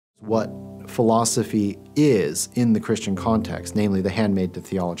what philosophy is in the Christian context, namely the handmaid to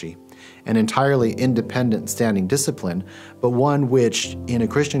theology, an entirely independent standing discipline, but one which, in a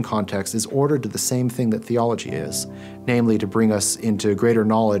Christian context, is ordered to the same thing that theology is, namely to bring us into greater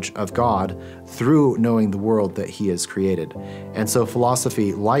knowledge of God through knowing the world that He has created. And so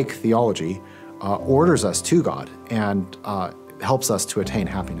philosophy, like theology, orders us to God and helps us to attain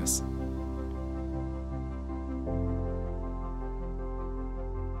happiness.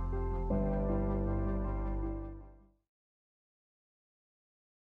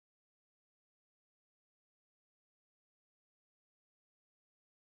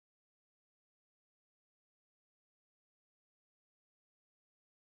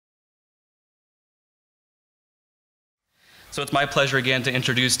 So it's my pleasure again to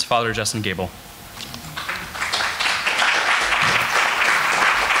introduce Father Justin Gable.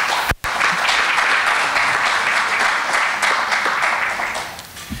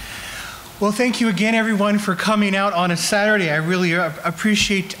 Well, thank you again, everyone, for coming out on a Saturday. I really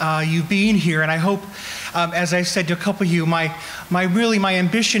appreciate you being here, and I hope, as I said to a couple of you, my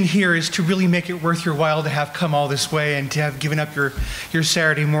ambition here is to really make it worth your while to have come all this way and to have given up your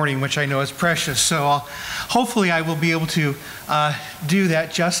Saturday morning, which I know is precious. So hopefully I will be able to do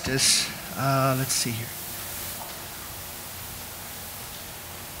that justice. Let's see here.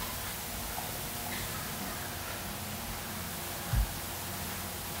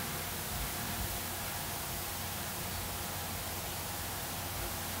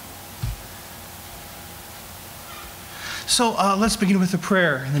 So let's begin with a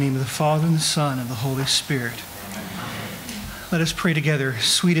prayer in the name of the Father, and the Son, and the Holy Spirit. Let us pray together.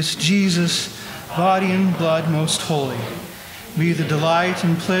 Sweetest Jesus, body and blood most holy, be the delight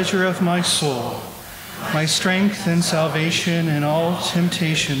and pleasure of my soul, my strength and salvation in all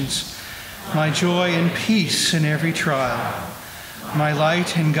temptations, my joy and peace in every trial, my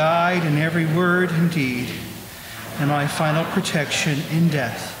light and guide in every word and deed, and my final protection in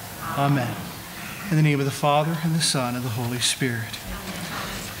death. Amen. In the name of the Father, and the Son, and the Holy Spirit.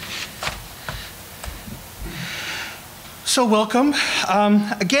 So welcome.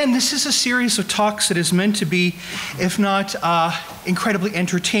 Again, this is a series of talks that is meant to be, if not incredibly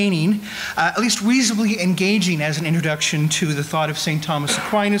entertaining, at least reasonably engaging as an introduction to the thought of St. Thomas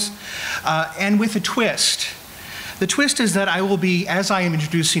Aquinas, and with a twist. The twist is that I will be, as I am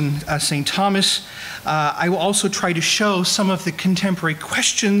introducing St. Thomas, I will also try to show some of the contemporary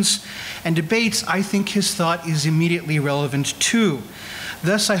questions and debates I think his thought is immediately relevant to.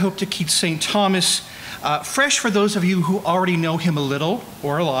 Thus, I hope to keep St. Thomas fresh for those of you who already know him a little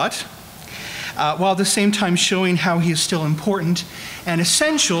or a lot, while at the same time showing how he is still important and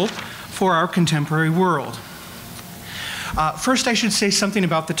essential for our contemporary world. First, I should say something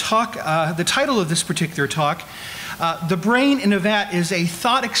about the talk. The title of this particular talk, The Brain in a Vat, is a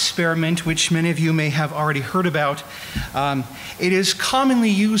thought experiment which many of you may have already heard about. It is commonly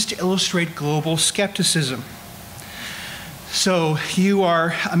used to illustrate global skepticism. So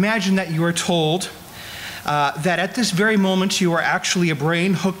imagine that you are told that at this very moment you are actually a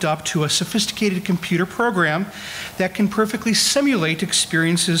brain hooked up to a sophisticated computer program that can perfectly simulate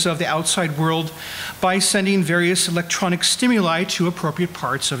experiences of the outside world by sending various electronic stimuli to appropriate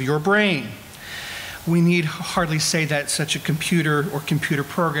parts of your brain. We need hardly say that such a computer or computer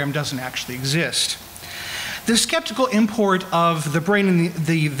program doesn't actually exist. The skeptical import of the brain in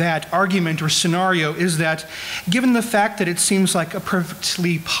the vat argument or scenario is that, given the fact that it seems like a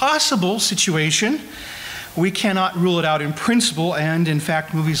perfectly possible situation, we cannot rule it out in principle, and in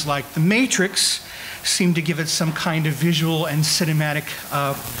fact movies like The Matrix seem to give it some kind of visual and cinematic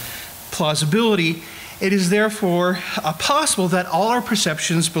plausibility. It is therefore possible that all our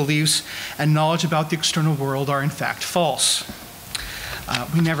perceptions, beliefs, and knowledge about the external world are in fact false.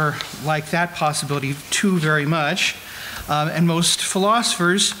 We never like that possibility too very much, and most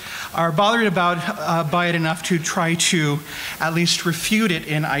philosophers are bothered by it enough to try to at least refute it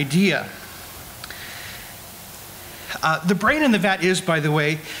in idea. The brain in the vat is, by the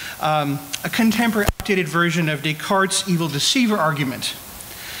way, a contemporary updated version of Descartes' evil deceiver argument.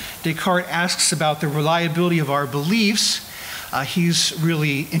 Descartes asks about the reliability of our beliefs. He's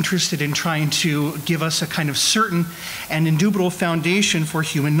really interested in trying to give us a kind of certain and indubitable foundation for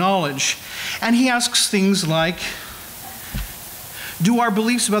human knowledge. And he asks things like, do our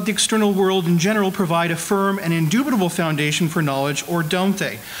beliefs about the external world in general provide a firm and indubitable foundation for knowledge, or don't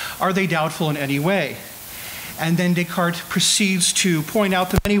they? Are they doubtful in any way? And then Descartes proceeds to point out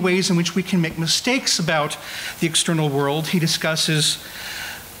the many ways in which we can make mistakes about the external world. He discusses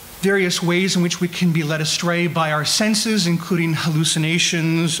various ways in which we can be led astray by our senses, including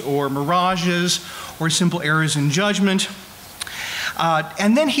hallucinations or mirages or simple errors in judgment.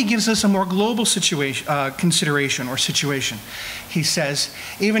 And then he gives us a more global consideration or situation. He says,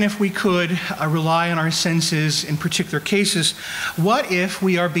 even if we could rely on our senses in particular cases, what if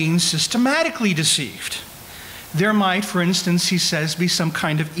we are being systematically deceived? There might, for instance, he says, be some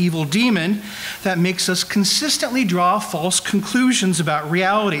kind of evil demon that makes us consistently draw false conclusions about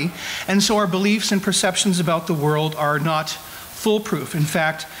reality, and so our beliefs and perceptions about the world are not foolproof. In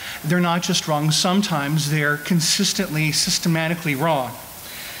fact, they're not just wrong sometimes, they're consistently, systematically wrong.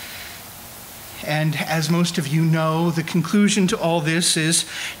 And as most of you know, the conclusion to all this is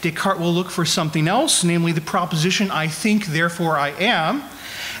Descartes will look for something else, namely the proposition, I think, therefore I am,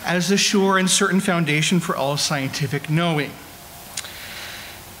 as the sure and certain foundation for all scientific knowing.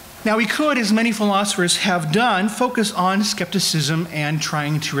 Now we could, as many philosophers have done, focus on skepticism and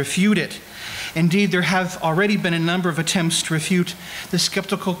trying to refute it. Indeed, there have already been a number of attempts to refute the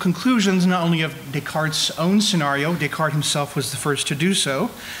skeptical conclusions not only of Descartes' own scenario, Descartes himself was the first to do so,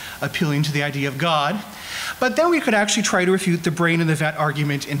 appealing to the idea of God, but then we could actually try to refute the brain in the vat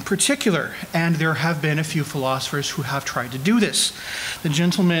argument in particular, and there have been a few philosophers who have tried to do this. The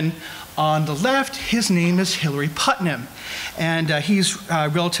gentleman on the left, his name is Hilary Putnam, and he's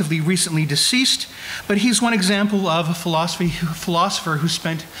relatively recently deceased, but he's one example of a philosopher who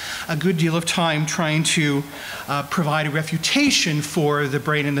spent a good deal of time trying to provide a refutation for the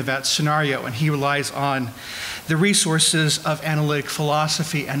brain in the vat scenario, and he relies on the resources of analytic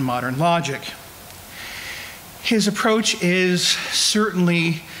philosophy and modern logic. His approach is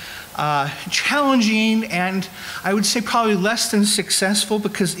certainly challenging and I would say probably less than successful,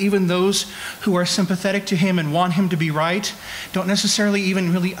 because even those who are sympathetic to him and want him to be right don't necessarily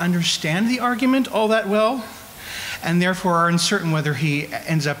even really understand the argument all that well, and therefore are uncertain whether he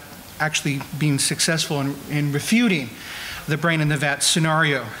ends up actually being successful in refuting the brain in the vat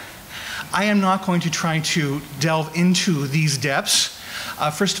scenario. I am not going to try to delve into these depths.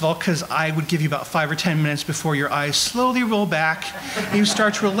 First of all, because I would give you about 5 or 10 minutes before your eyes slowly roll back, you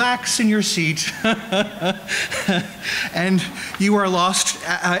start to relax in your seat, and you are lost,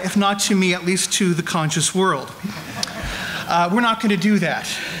 if not to me, at least to the conscious world. We're not going to do that.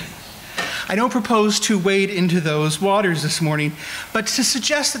 I don't propose to wade into those waters this morning, but to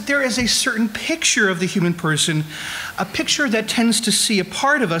suggest that there is a certain picture of the human person, a picture that tends to see a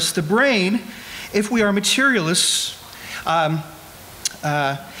part of us, the brain, if we are materialists,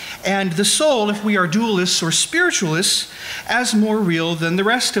 and the soul, if we are dualists or spiritualists, as more real than the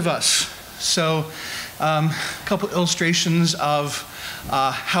rest of us. So, a couple illustrations of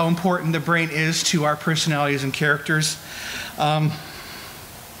how important the brain is to our personalities and characters.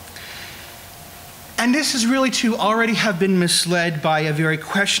 And this is really to already have been misled by a very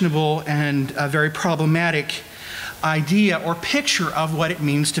questionable and a very problematic idea or picture of what it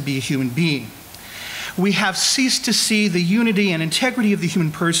means to be a human being. We have ceased to see the unity and integrity of the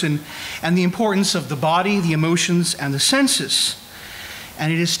human person and the importance of the body, the emotions, and the senses.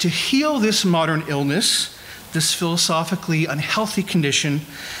 And it is to heal this modern illness, this philosophically unhealthy condition,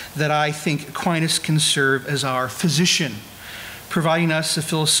 that I think Aquinas can serve as our physician, providing us a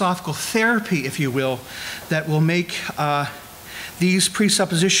philosophical therapy, if you will, that will make these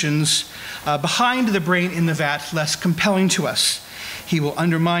presuppositions behind the brain in the vat less compelling to us. He will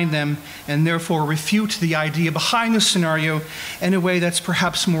undermine them and therefore refute the idea behind the scenario in a way that's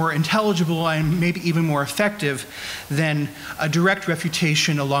perhaps more intelligible and maybe even more effective than a direct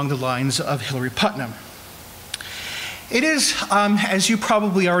refutation along the lines of Hilary Putnam. It is, as you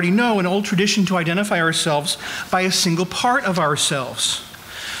probably already know, an old tradition to identify ourselves by a single part of ourselves.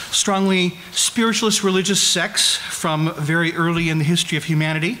 Strongly spiritualist religious sects from very early in the history of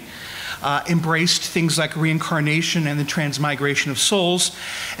humanity embraced things like reincarnation and the transmigration of souls,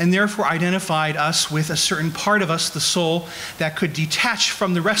 and therefore identified us with a certain part of us, the soul, that could detach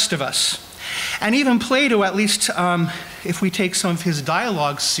from the rest of us. And even Plato, at least if we take some of his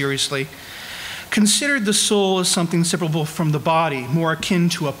dialogues seriously, considered the soul as something separable from the body, more akin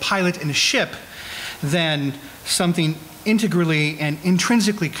to a pilot in a ship than something integrally and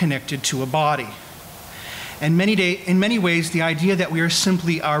intrinsically connected to a body. And in many ways, the idea that we are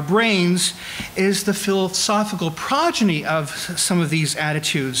simply our brains is the philosophical progeny of some of these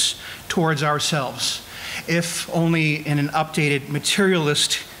attitudes towards ourselves, if only in an updated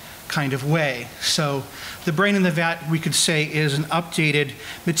materialist kind of way. So the brain in the vat, we could say, is an updated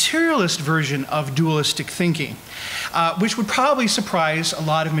materialist version of dualistic thinking, which would probably surprise a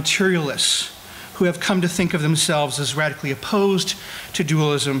lot of materialists who have come to think of themselves as radically opposed to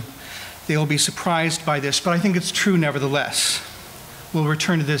dualism. They will be surprised by this, but I think it's true nevertheless. We'll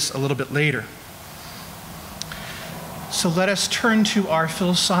return to this a little bit later. So let us turn to our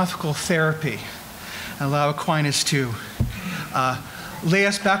philosophical therapy and allow Aquinas to lay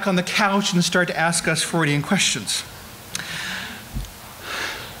us back on the couch and start to ask us Freudian questions.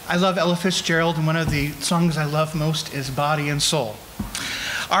 I love Ella Fitzgerald, and one of the songs I love most is Body and Soul.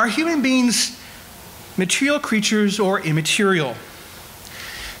 Are human beings material creatures or immaterial?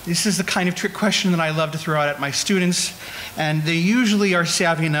 This is the kind of trick question that I love to throw out at my students, and they usually are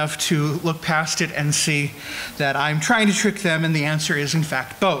savvy enough to look past it and see that I'm trying to trick them, and the answer is, in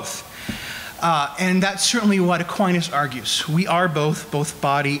fact, both. And that's certainly what Aquinas argues. We are both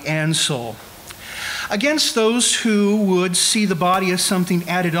body and soul. Against those who would see the body as something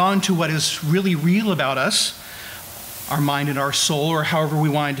added on to what is really real about us, our mind and our soul, or however we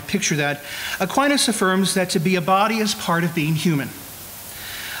wanted to picture that, Aquinas affirms that to be a body is part of being human.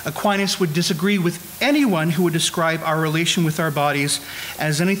 Aquinas would disagree with anyone who would describe our relation with our bodies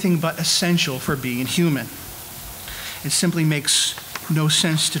as anything but essential for being human. It simply makes no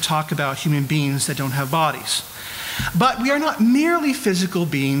sense to talk about human beings that don't have bodies. But we are not merely physical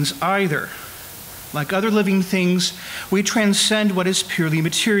beings either. Like other living things, we transcend what is purely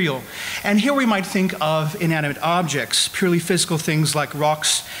material. And here we might think of inanimate objects, purely physical things like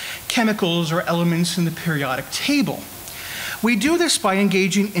rocks, chemicals, or elements in the periodic table. We do this by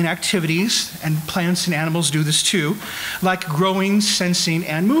engaging in activities, and plants and animals do this too, like growing, sensing,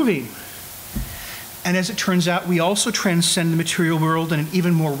 and moving. And as it turns out, we also transcend the material world in an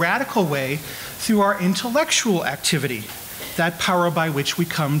even more radical way through our intellectual activity, that power by which we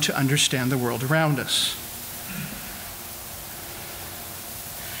come to understand the world around us.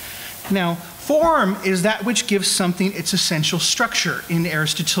 Now, form is that which gives something its essential structure in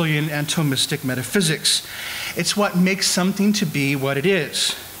Aristotelian and Thomistic metaphysics. It's what makes something to be what it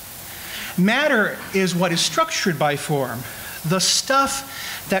is. Matter is what is structured by form, the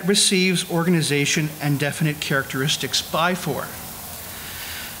stuff that receives organization and definite characteristics by form.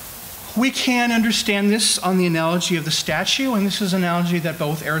 We can understand this on the analogy of the statue, and this is an analogy that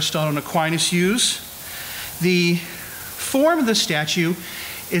both Aristotle and Aquinas use. The form of the statue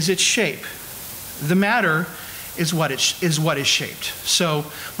is its shape. The matter is what is shaped. So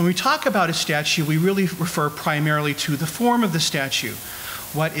when we talk about a statue, we really refer primarily to the form of the statue.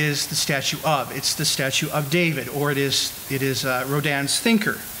 What is the statue of? It's the statue of David, or it is Rodin's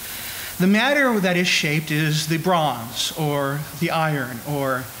Thinker. The matter that is shaped is the bronze, or the iron,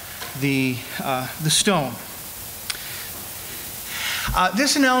 or the stone.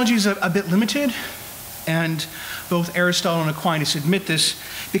 This analogy is a bit limited, and both Aristotle and Aquinas admit this,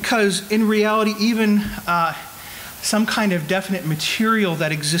 because in reality, even some kind of definite material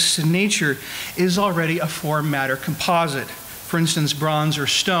that exists in nature is already a form-matter composite. For instance, bronze or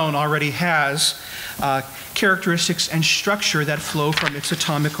stone already has characteristics and structure that flow from its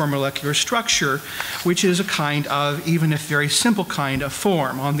atomic or molecular structure, which is a kind of, even if very simple kind of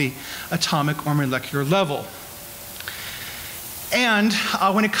form on the atomic or molecular level. And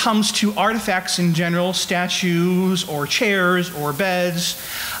when it comes to artifacts in general, statues or chairs or beds,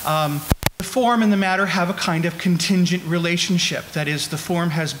 the form and the matter have a kind of contingent relationship. That is, the form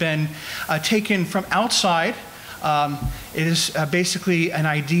has been taken from outside. It is basically an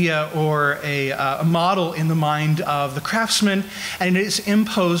idea or a model in the mind of the craftsman, and it is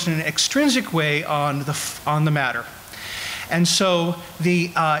imposed in an extrinsic way on the matter. And so the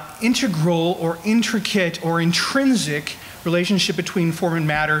integral or intricate or intrinsic relationship between form and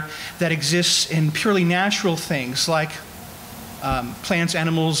matter that exists in purely natural things like plants,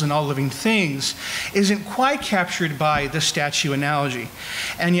 animals, and all living things isn't quite captured by the statue analogy.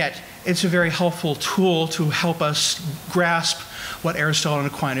 And yet, it's a very helpful tool to help us grasp what Aristotle and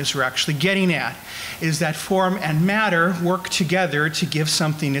Aquinas are actually getting at, is that form and matter work together to give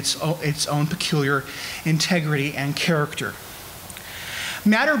something its own peculiar integrity and character.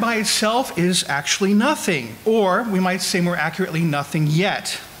 Matter by itself is actually nothing, or we might say more accurately, nothing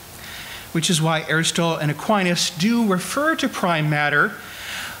yet, which is why Aristotle and Aquinas do refer to prime matter,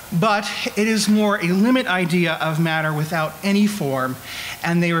 but it is more a limit idea of matter without any form,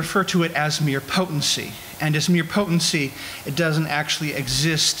 and they refer to it as mere potency. And as mere potency, it doesn't actually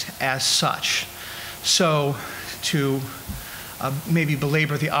exist as such. So to maybe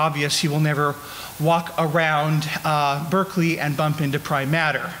belabor the obvious, you will never walk around Berkeley and bump into prime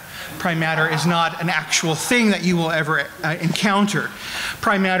matter. Prime matter is not an actual thing that you will ever encounter.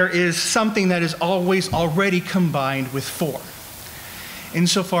 Prime matter is something that is always already combined with form.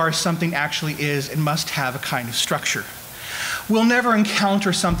 Insofar as something actually is, it must have a kind of structure. We'll never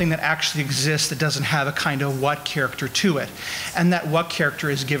encounter something that actually exists that doesn't have a kind of what character to it, and that what character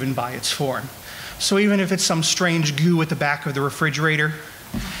is given by its form. So even if it's some strange goo at the back of the refrigerator,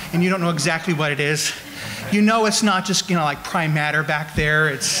 and you don't know exactly what it is, you know it's not just, like prime matter back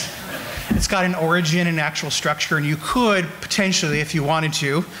there. It's got an origin and actual structure, and you could potentially, if you wanted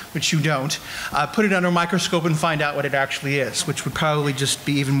to, which you don't, put it under a microscope and find out what it actually is, which would probably just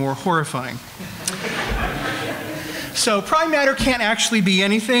be even more horrifying. So prime matter can't actually be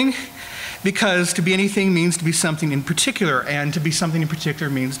anything, because to be anything means to be something in particular, and to be something in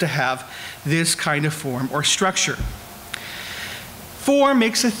particular means to have this kind of form or structure. Form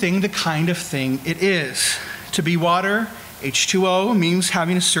makes a thing the kind of thing it is. To be water, H2O, means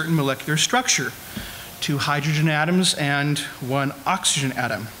having a certain molecular structure, 2 hydrogen atoms and 1 oxygen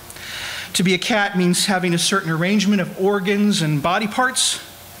atom. To be a cat means having a certain arrangement of organs and body parts,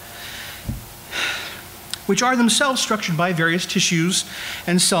 which are themselves structured by various tissues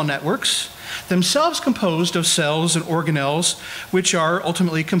and cell networks, themselves composed of cells and organelles, which are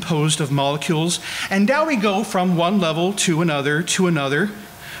ultimately composed of molecules. And now we go from one level to another,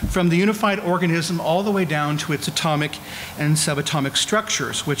 from the unified organism all the way down to its atomic and subatomic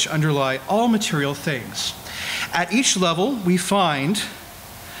structures, which underlie all material things. At each level, we find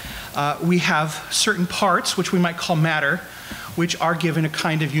we have certain parts, which we might call matter, which are given a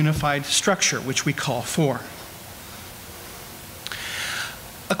kind of unified structure, which we call form.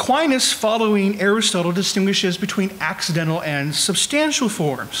 Aquinas, following Aristotle, distinguishes between accidental and substantial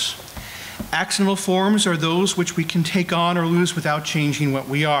forms. Accidental forms are those which we can take on or lose without changing what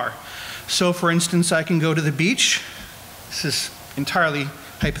we are. So, for instance, I can go to the beach, this is entirely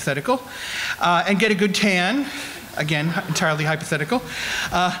hypothetical, and get a good tan, again, entirely hypothetical.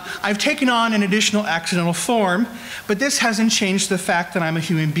 I've taken on an additional accidental form, but this hasn't changed the fact that I'm a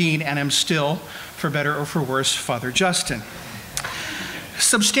human being and am still, for better or for worse, Father Justin.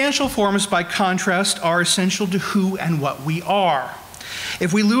 Substantial forms, by contrast, are essential to who and what we are.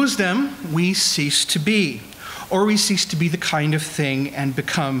 If we lose them, we cease to be, or we cease to be the kind of thing and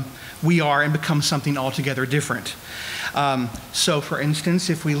we are and become something altogether different. So, for instance,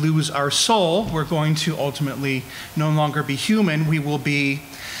 if we lose our soul, we're going to ultimately no longer be human. We will be,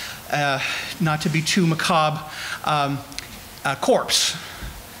 not to be too macabre, a corpse.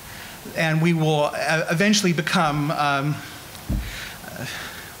 And we will eventually become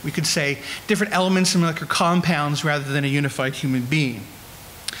we could say, different elements and molecular compounds rather than a unified human being.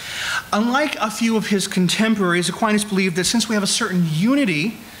 Unlike a few of his contemporaries, Aquinas believed that since we have a certain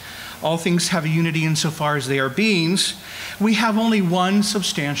unity, all things have a unity insofar as they are beings, we have only one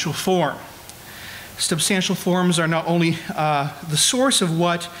substantial form. Substantial forms are not only the source of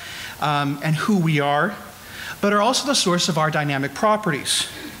what and who we are, but are also the source of our dynamic properties.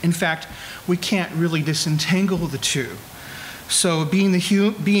 In fact, we can't really disentangle the two. So being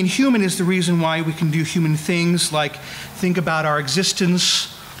human is the reason why we can do human things like think about our existence,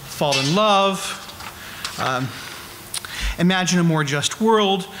 fall in love, imagine a more just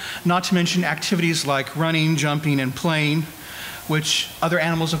world, not to mention activities like running, jumping, and playing, which other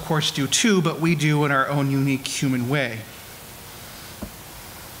animals, of course, do too, but we do in our own unique human way.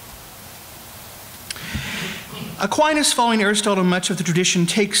 Aquinas, following Aristotle, much of the tradition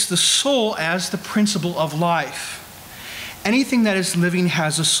takes the soul as the principle of life. Anything that is living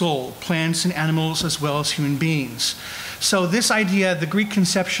has a soul, plants and animals as well as human beings. So this idea, the Greek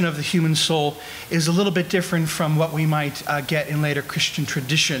conception of the human soul, is a little bit different from what we might get in later Christian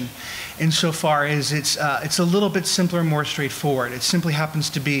tradition, insofar as it's a little bit simpler, more straightforward. It simply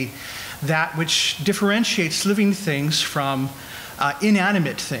happens to be that which differentiates living things from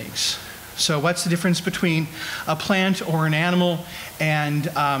inanimate things. So what's the difference between a plant or an animal and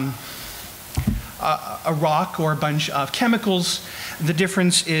a rock or a bunch of chemicals? The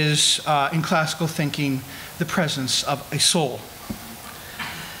difference is, in classical thinking, the presence of a soul.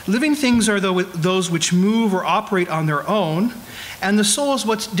 Living things are those which move or operate on their own, and the soul is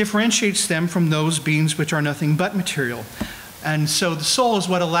what differentiates them from those beings which are nothing but material. And so the soul is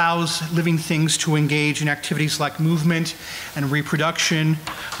what allows living things to engage in activities like movement and reproduction,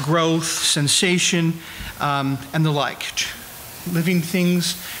 growth, sensation, and the like. Living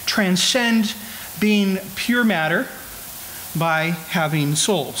things transcend being pure matter by having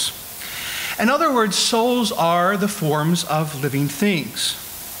souls. In other words, souls are the forms of living things.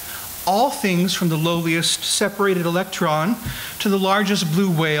 All things, from the lowliest separated electron to the largest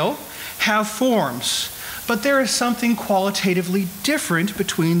blue whale, have forms, but there is something qualitatively different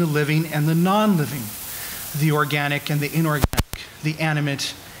between the living and the non-living, the organic and the inorganic, the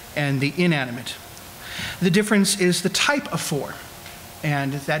animate and the inanimate. The difference is the type of form,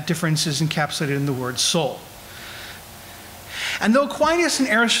 and that difference is encapsulated in the word soul. And though Aquinas and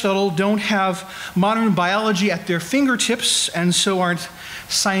Aristotle don't have modern biology at their fingertips and so aren't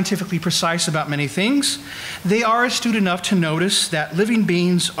scientifically precise about many things, they are astute enough to notice that living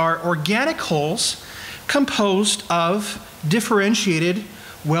beings are organic wholes composed of differentiated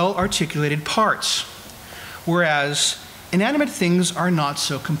well-articulated parts, whereas inanimate things are not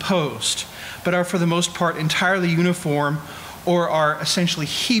so composed, but are for the most part entirely uniform or are essentially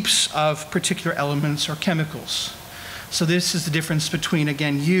heaps of particular elements or chemicals. So this is the difference between,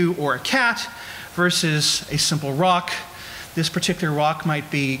 again, you or a cat versus a simple rock. This particular rock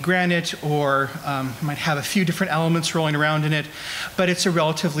might be granite or might have a few different elements rolling around in it, but it's a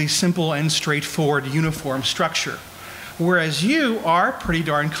relatively simple and straightforward uniform structure. Whereas you are pretty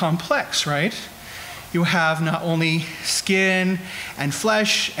darn complex, right? You have not only skin and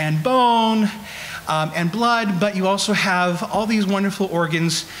flesh and bone and blood, but you also have all these wonderful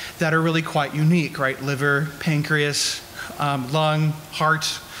organs that are really quite unique, right? Liver, pancreas, lung,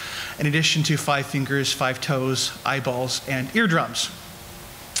 heart, in addition to 5 fingers, 5 toes, eyeballs, and eardrums.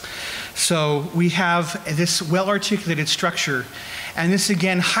 So we have this well-articulated structure, and this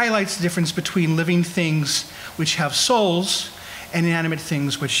again highlights the difference between living things which have souls and inanimate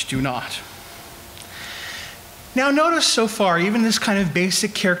things which do not. Now notice so far, even this kind of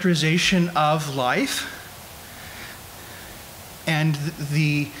basic characterization of life and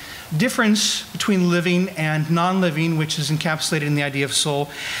the difference between living and non-living, which is encapsulated in the idea of soul,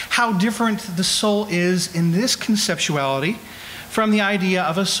 how different the soul is in this conceptuality from the idea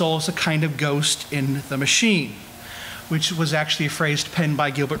of a soul as a kind of ghost in the machine, which was actually a phrase penned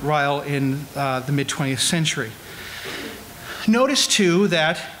by Gilbert Ryle in the mid-20th century. Notice too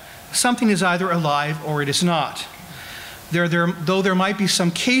that something is either alive or it is not. Though there might be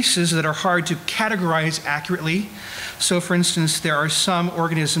some cases that are hard to categorize accurately. So for instance, there are some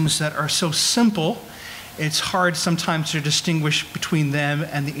organisms that are so simple, it's hard sometimes to distinguish between them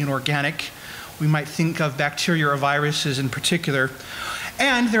and the inorganic. We might think of bacteria or viruses in particular.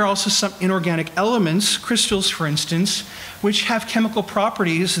 And there are also some inorganic elements, crystals for instance, which have chemical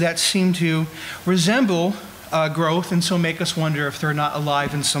properties that seem to resemble growth and so make us wonder if they're not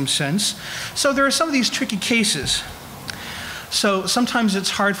alive in some sense. So there are some of these tricky cases. So sometimes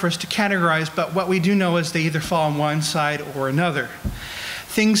it's hard for us to categorize, but what we do know is they either fall on one side or another.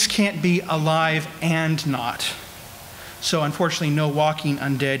 Things can't be alive and not. So unfortunately, no walking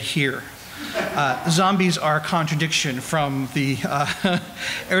undead here. Zombies are a contradiction from the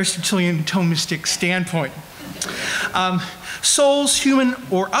Aristotelian Thomistic standpoint. Souls, human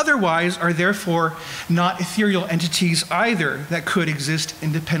or otherwise, are therefore not ethereal entities either that could exist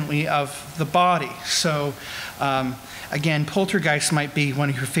independently of the body. So again, Poltergeist might be one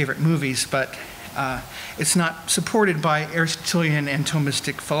of your favorite movies, but it's not supported by Aristotelian and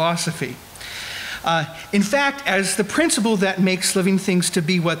Thomistic philosophy. In fact, as the principle that makes living things to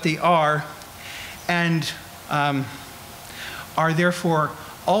be what they are and are therefore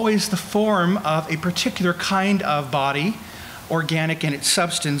always the form of a particular kind of body, organic in its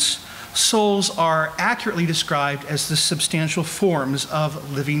substance, souls are accurately described as the substantial forms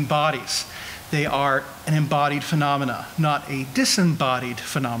of living bodies. They are an embodied phenomena, not a disembodied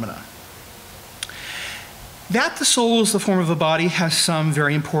phenomena. That the soul is the form of a body has some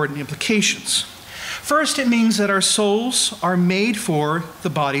very important implications. First, it means that our souls are made for the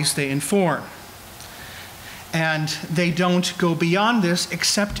bodies they inform. And they don't go beyond this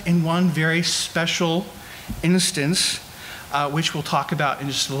except in one very special instance, which we'll talk about in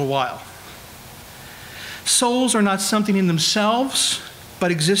just a little while. Souls are not something in themselves,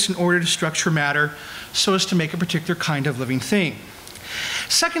 but exist in order to structure matter so as to make a particular kind of living thing.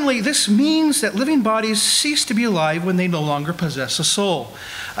 Secondly, this means that living bodies cease to be alive when they no longer possess a soul.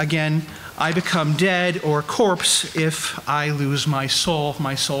 Again, I become dead or corpse if I lose my soul. If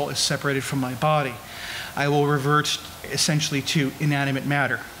my soul is separated from my body, I will revert essentially to inanimate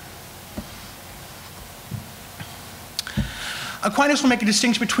matter. Aquinas will make a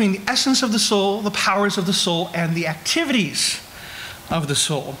distinction between the essence of the soul, the powers of the soul, and the activities of the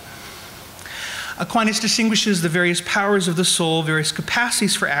soul. Aquinas distinguishes the various powers of the soul, various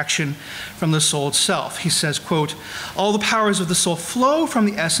capacities for action, from the soul itself. He says, quote, "All the powers of the soul flow from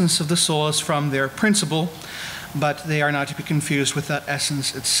the essence of the soul as from their principle, but they are not to be confused with that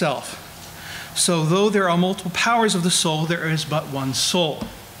essence itself. So though there are multiple powers of the soul, there is but one soul.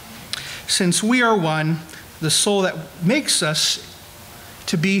 Since we are one, the soul that makes us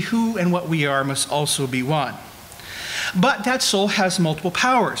to be who and what we are must also be one. But that soul has multiple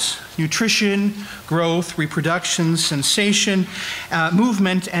powers: nutrition, growth, reproduction, sensation,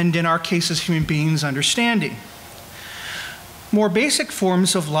 movement, and in our case as human beings, understanding. More basic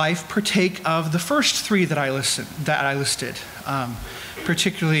forms of life partake of the first three that I listed,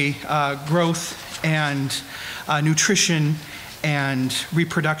 particularly growth and nutrition and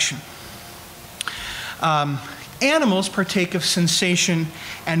reproduction. Animals partake of sensation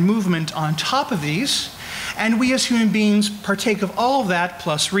and movement on top of these, And we as human beings partake of all of that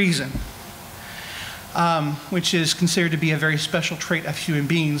plus reason, which is considered to be a very special trait of human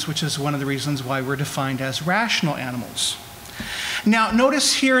beings, which is one of the reasons why we're defined as rational animals. Now,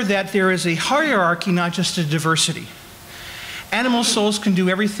 notice here that there is a hierarchy, not just a diversity. Animal souls can do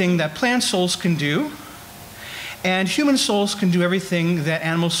everything that plant souls can do, and human souls can do everything that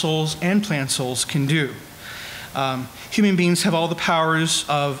animal souls and plant souls can do. Human beings have all the powers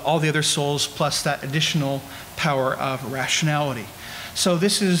of all the other souls, plus that additional power of rationality. So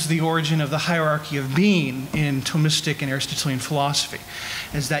this is the origin of the hierarchy of being in Thomistic and Aristotelian philosophy,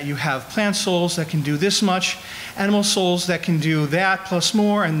 is that you have plant souls that can do this much, animal souls that can do that plus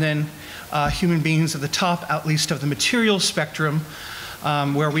more, and then human beings at the top, at least of the material spectrum,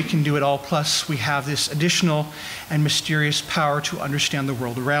 where we can do it all, plus we have this additional and mysterious power to understand the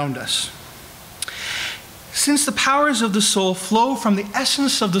world around us. Since the powers of the soul flow from the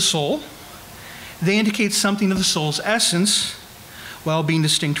essence of the soul, they indicate something of the soul's essence, while being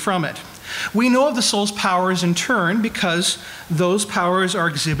distinct from it. We know of the soul's powers in turn because those powers are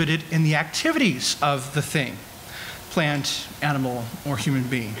exhibited in the activities of the thing, plant, animal, or human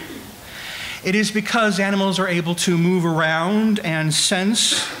being. It is because animals are able to move around and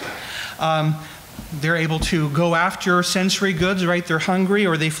sense. They're able to go after sensory goods, right? They're hungry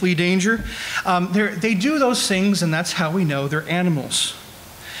or they flee danger. They do those things, and that's how we know they're animals.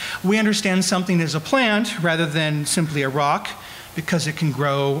 We understand something as a plant rather than simply a rock, because it can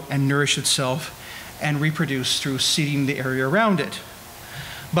grow and nourish itself and reproduce through seeding the area around it.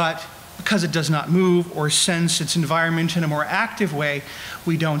 But because it does not move or sense its environment in a more active way,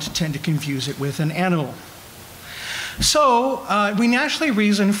 we don't tend to confuse it with an animal. So we naturally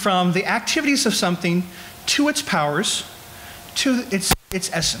reason from the activities of something to its powers, to its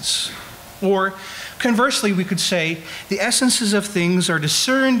essence. Or conversely, we could say the essences of things are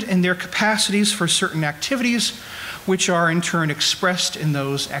discerned in their capacities for certain activities, which are in turn expressed in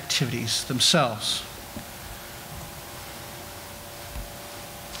those activities themselves.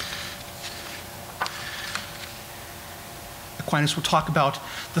 Aquinas will talk about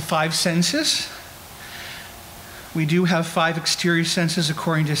the five senses. We do have five exterior senses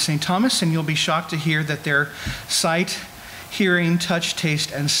according to St. Thomas, and you'll be shocked to hear that they're sight, hearing, touch,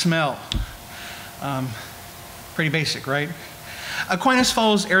 taste, and smell. Pretty basic, right? Aquinas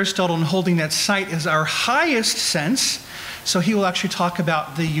follows Aristotle in holding that sight is our highest sense, so he will actually talk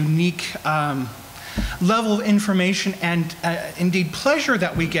about the unique level of information and indeed pleasure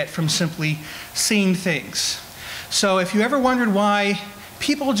that we get from simply seeing things. So if you ever wondered why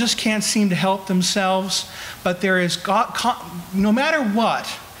people just can't seem to help themselves, but there is, no matter what,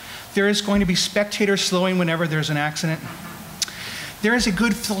 there is going to be spectator slowing whenever there's an accident, there is a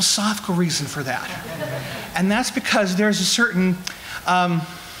good philosophical reason for that. And that's because there's a certain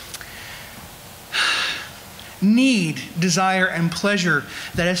need, desire, and pleasure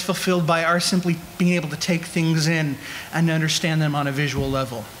that is fulfilled by our simply being able to take things in and understand them on a visual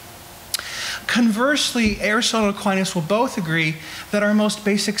level. Conversely, Aristotle and Aquinas will both agree that our most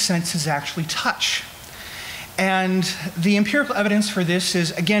basic sense is actually touch. And the empirical evidence for this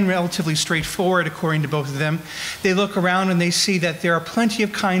is, again, relatively straightforward according to both of them. They look around and they see that there are plenty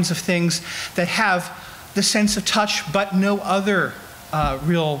of kinds of things that have the sense of touch, but no other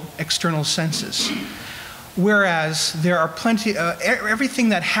real external senses. Whereas there are plenty, everything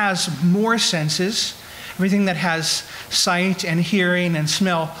that has more senses, everything that has sight and hearing and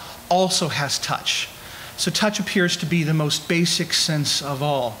smell also has touch. So touch appears to be the most basic sense of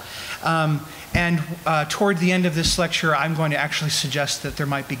all. And toward the end of this lecture, I'm going to actually suggest that there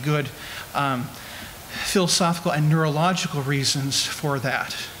might be good philosophical and neurological reasons for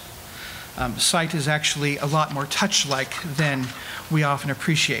that. Sight is actually a lot more touch-like than we often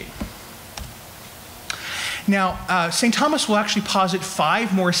appreciate. Now, St. Thomas will actually posit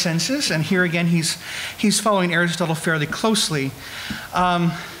 5 more senses, and here again he's following Aristotle fairly closely.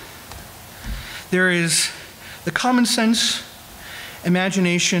 There is the common sense,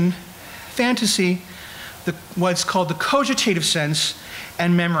 imagination, fantasy, what's called the cogitative sense,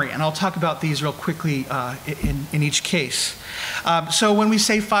 and memory. And I'll talk about these real quickly in each case. So when we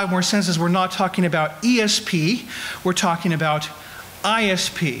say 5 more senses, we're not talking about ESP, we're talking about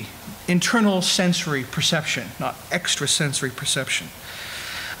ISP, internal sensory perception, not extrasensory perception.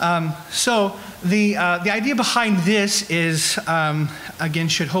 So the idea behind this is, again,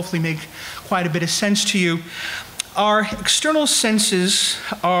 should hopefully make quite a bit of sense to you. Our external senses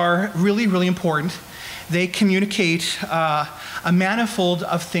are really, really important. They communicate a manifold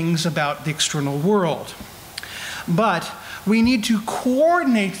of things about the external world. But we need to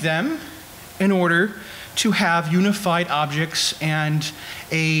coordinate them in order to have unified objects and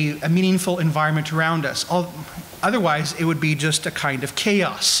a meaningful environment around us. Otherwise, it would be just a kind of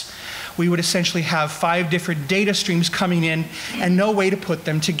chaos. We would essentially have 5 different data streams coming in and no way to put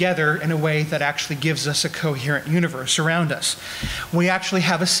them together in a way that actually gives us a coherent universe around us. We actually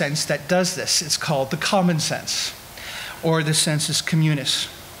have a sense that does this. It's called the common sense, or the sensus communis.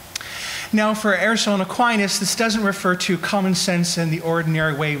 Now, for Aristotle and Aquinas, this doesn't refer to common sense in the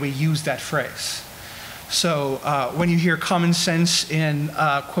ordinary way we use that phrase. So when you hear common sense in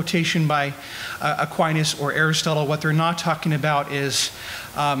quotation by Aquinas or Aristotle, what they're not talking about is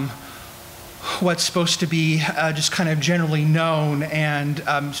what's supposed to be just kind of generally known and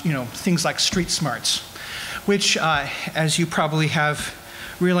things like street smarts, which, as you probably have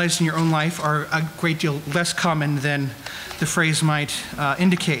realized in your own life, are a great deal less common than the phrase might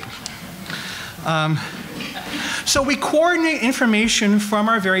indicate. So we coordinate information from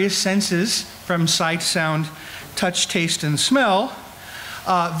our various senses, from sight, sound, touch, taste, and smell,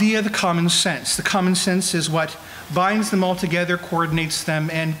 via the common sense. The common sense is what binds them all together, coordinates them,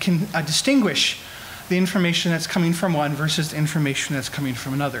 and can distinguish the information that's coming from one versus the information that's coming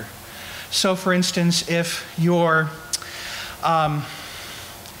from another. So, for instance, if your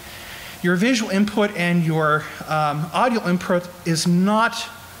visual input and your audio input is not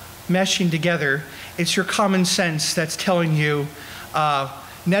meshing together, it's your common sense that's telling you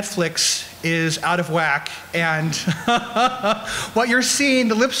Netflix is out of whack, and what you're seeing,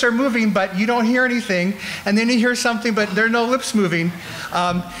 the lips are moving, but you don't hear anything, and then you hear something, but there are no lips moving.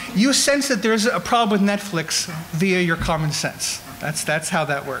 You sense that there's a problem with Netflix via your common sense. That's how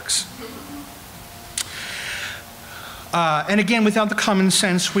that works. And again, without the common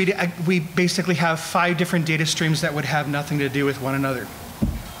sense, we basically have 5 different data streams that would have nothing to do with one another.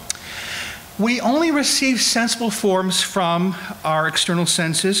 We only receive sensible forms from our external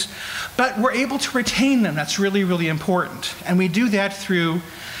senses, but we're able to retain them. That's really, really important. And we do that through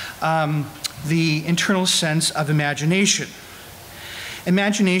the internal sense of imagination.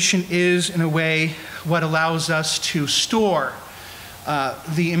 Imagination is, in a way, what allows us to store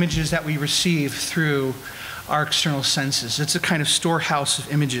the images that we receive through our external senses. It's a kind of storehouse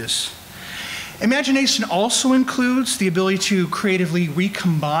of images. Imagination also includes the ability to creatively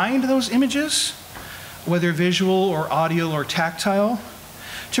recombine those images, whether visual or audio or tactile,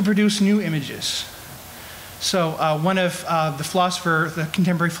 to produce new images. So one of the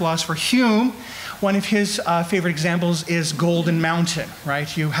contemporary philosopher Hume, one of his favorite examples is Golden Mountain,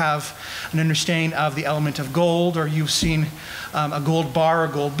 right? You have an understanding of the element of gold, or you've seen a gold bar or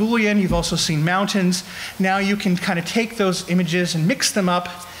gold bullion. You've also seen mountains. Now you can kind of take those images and mix them up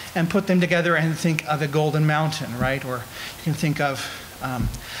and put them together and think of a golden mountain, right? Or you can think of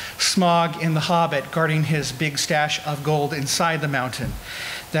Smaug in The Hobbit guarding his big stash of gold inside the mountain.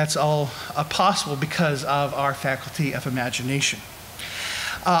 That's all possible because of our faculty of imagination.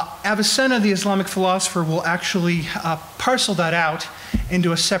 Avicenna, the Islamic philosopher, will actually parcel that out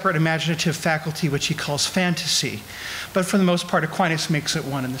into a separate imaginative faculty, which he calls fantasy. But for the most part, Aquinas makes it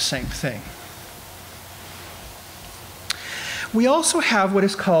one and the same thing. We also have what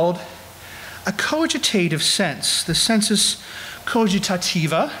is called a cogitative sense, the sensus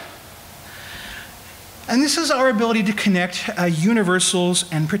cogitativa. And this is our ability to connect universals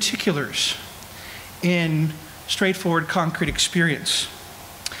and particulars in straightforward, concrete experience.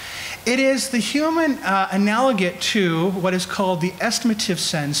 It is the human analogate to what is called the estimative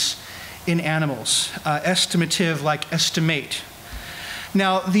sense in animals. Estimative, like estimate.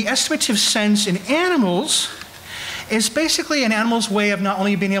 Now, the estimative sense in animals is basically an animal's way of not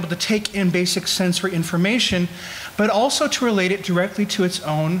only being able to take in basic sensory information, but also to relate it directly to its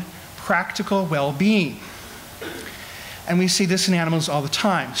own practical well-being. And we see this in animals all the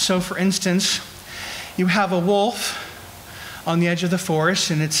time. So, for instance, you have a wolf on the edge of the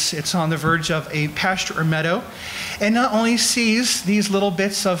forest, and it's on the verge of a pasture or meadow, and not only sees these little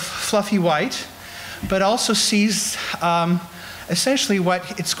bits of fluffy white, but also sees essentially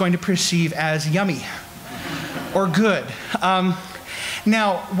what it's going to perceive as yummy or good.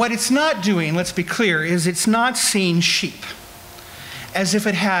 Now, what it's not doing, let's be clear, is it's not seeing sheep as if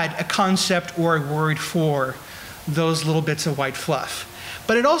it had a concept or a word for those little bits of white fluff.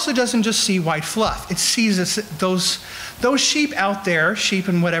 But it also doesn't just see white fluff. It sees those sheep out there, sheep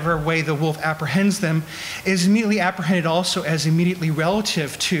in whatever way the wolf apprehends them, is immediately apprehended also as immediately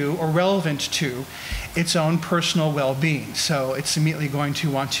relative to or relevant to its own personal well-being. So it's immediately going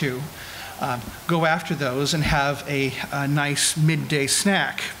to want to go after those and have a nice midday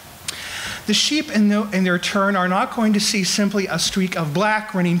snack. The sheep in their turn are not going to see simply a streak of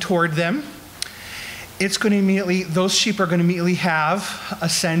black running toward them. those sheep are going to immediately have a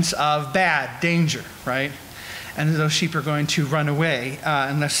sense of bad, danger, right? And those sheep are going to run away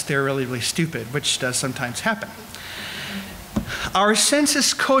unless they're really, really stupid, which does sometimes happen. Our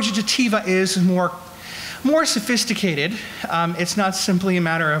sensus cogitativa is more sophisticated. It's not simply a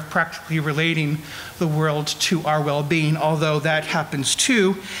matter of practically relating the world to our well-being, although that happens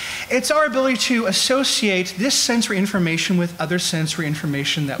too. It's our ability to associate this sensory information with other sensory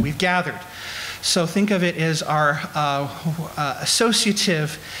information that we've gathered. So think of it as our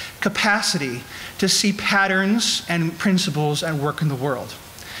associative capacity to see patterns and principles at work in the world.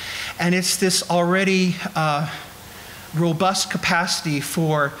 And it's this already robust capacity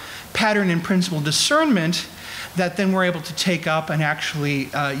for pattern and principle discernment that then we're able to take up and actually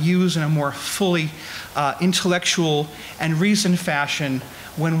use in a more fully intellectual and reasoned fashion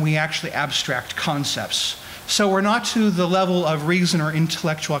when we actually abstract concepts. So we're not to the level of reason or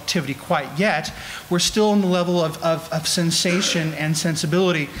intellectual activity quite yet. We're still in the level of sensation and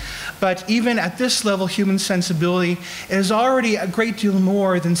sensibility. But even at this level, human sensibility is already a great deal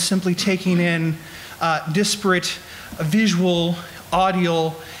more than simply taking in disparate visual,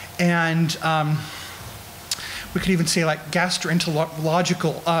 audio, and we could even say like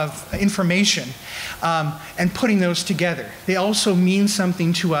gastroenterological information and putting those together. They also mean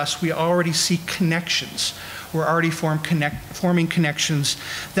something to us. We already see connections. We're already forming connections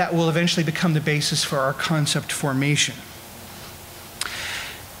that will eventually become the basis for our concept formation.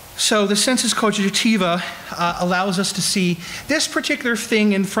 So the sensus cogitativa allows us to see this particular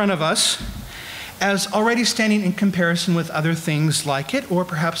thing in front of us as already standing in comparison with other things like it, or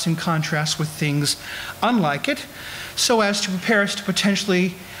perhaps in contrast with things unlike it, so as to prepare us to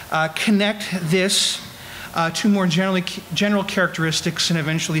potentially connect this to more general characteristics and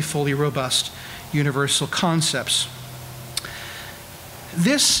eventually fully robust universal concepts.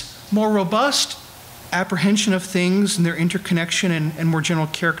 This more robust apprehension of things and their interconnection and more general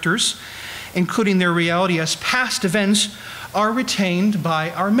characters, including their reality as past events, are retained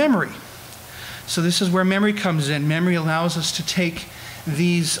by our memory. So this is where memory comes in. Memory allows us to take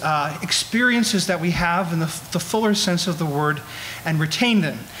these experiences that we have in the fuller sense of the word and retain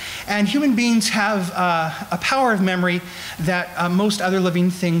them. And human beings have a power of memory that most other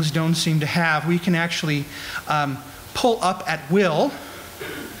living things don't seem to have. We can actually pull up at will.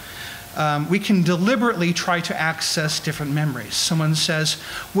 We can deliberately try to access different memories. Someone says,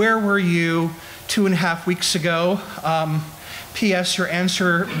 "Where were you 2.5 weeks ago?" P.S. Your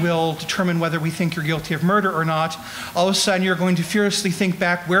answer will determine whether we think you're guilty of murder or not. All of a sudden, you're going to furiously think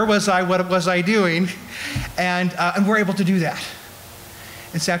back, where was I, what was I doing? And we're able to do that.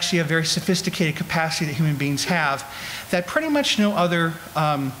 It's actually a very sophisticated capacity that human beings have that pretty much no other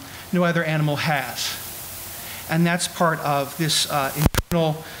animal has. And that's part of this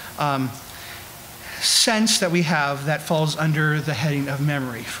internal sense that we have that falls under the heading of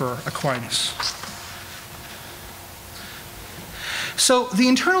memory for Aquinas. So the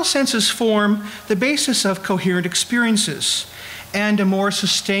internal senses form the basis of coherent experiences and a more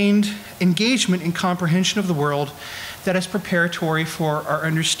sustained engagement in comprehension of the world that is preparatory for our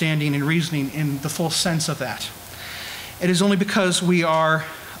understanding and reasoning in the full sense of that. It is only because we are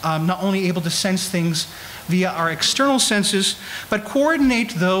not only able to sense things via our external senses, but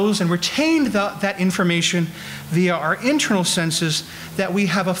coordinate those and retain that information via our internal senses that we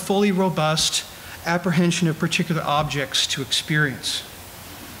have a fully robust apprehension of particular objects to experience.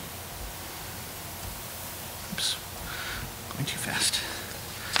 Oops, going too fast.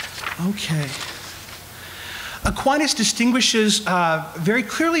 Okay. Aquinas distinguishes very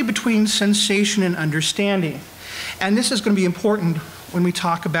clearly between sensation and understanding. And this is going to be important when we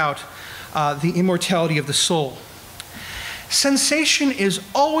talk about the immortality of the soul. Sensation is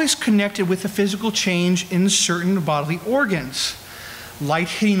always connected with a physical change in certain bodily organs. Light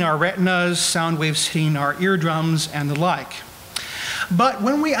hitting our retinas, sound waves hitting our eardrums, and the like. But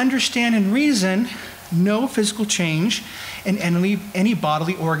when we understand and reason, no physical change in any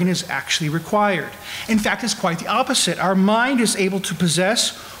bodily organ is actually required. In fact, it's quite the opposite. Our mind is able to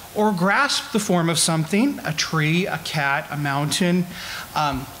possess or grasp the form of something, a tree, a cat, a mountain,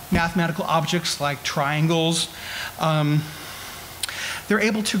 mathematical objects like triangles. We're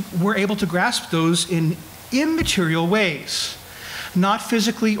able to grasp those in immaterial ways. Not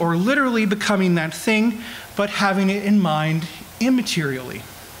physically or literally becoming that thing, but having it in mind immaterially.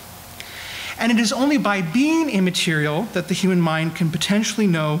 And it is only by being immaterial that the human mind can potentially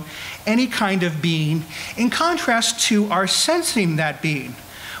know any kind of being, in contrast to our sensing that being,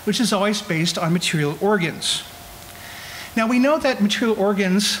 which is always based on material organs. Now, we know that material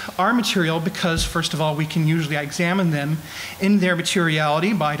organs are material because, first of all, we can usually examine them in their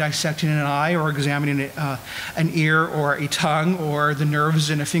materiality by dissecting an eye or examining an ear or a tongue or the nerves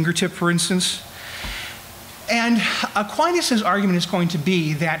in a fingertip, for instance. And Aquinas' argument is going to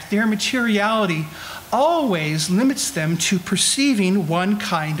be that their materiality always limits them to perceiving one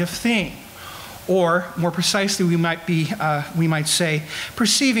kind of thing. Or, more precisely, we might say,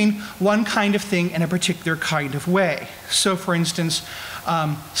 perceiving one kind of thing in a particular kind of way. So, for instance,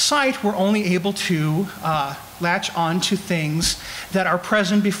 sight, we're only able to latch on to things that are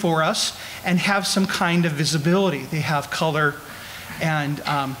present before us and have some kind of visibility. They have color, and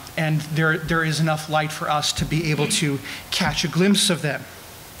there is enough light for us to be able to catch a glimpse of them.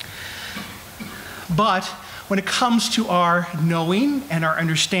 But when it comes to our knowing and our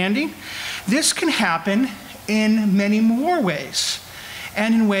understanding, this can happen in many more ways,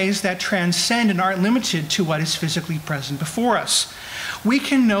 and in ways that transcend and aren't limited to what is physically present before us. We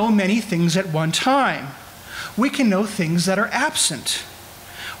can know many things at one time. We can know things that are absent.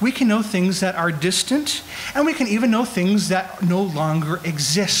 We can know things that are distant, and we can even know things that no longer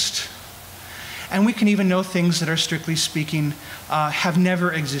exist. And we can even know things that are, strictly speaking, have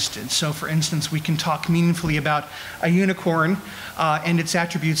never existed. So, for instance, we can talk meaningfully about a unicorn and its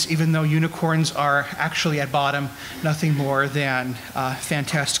attributes, even though unicorns are actually at bottom nothing more than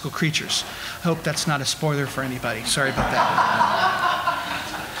fantastical creatures. I hope that's not a spoiler for anybody. Sorry about that.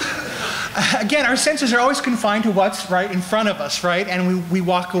 Again, our senses are always confined to what's right in front of us, right? And we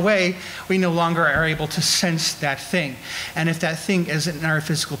walk away, we no longer are able to sense that thing. And if that thing isn't in our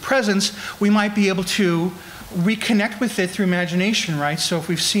physical presence, we might be able to reconnect with it through imagination, right? So if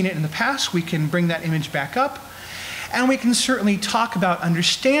we've seen it in the past, we can bring that image back up. And we can certainly talk about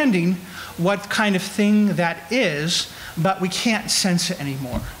understanding what kind of thing that is, but we can't sense it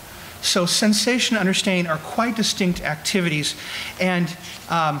anymore. So sensation and understanding are quite distinct activities, and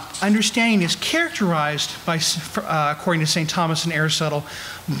understanding is characterized by, according to St. Thomas and Aristotle,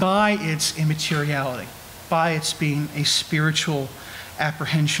 by its immateriality, by its being a spiritual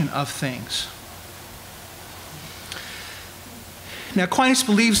apprehension of things. Now, Aquinas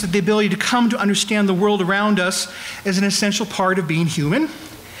believes that the ability to come to understand the world around us is an essential part of being human.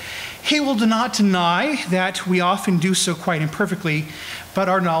 He will not deny that we often do so quite imperfectly, but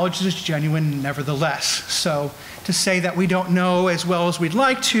our knowledge is genuine nevertheless. So to say that we don't know as well as we'd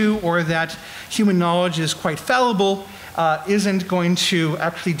like to, or that human knowledge is quite fallible, isn't going to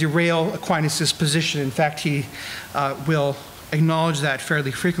actually derail Aquinas' position. In fact, he will acknowledge that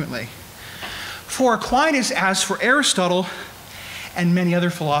fairly frequently. For Aquinas, as for Aristotle and many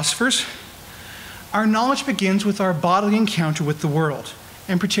other philosophers, our knowledge begins with our bodily encounter with the world,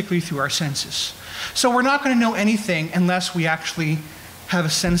 and particularly through our senses. So we're not going to know anything unless we actually have a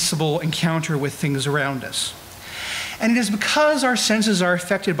sensible encounter with things around us. And it is because our senses are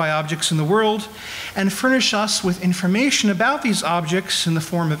affected by objects in the world and furnish us with information about these objects in the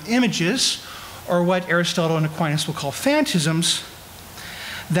form of images, or what Aristotle and Aquinas will call phantasms,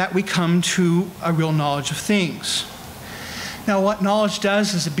 that we come to a real knowledge of things. Now, what knowledge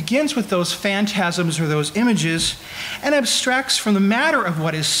does is it begins with those phantasms or those images and abstracts from the matter of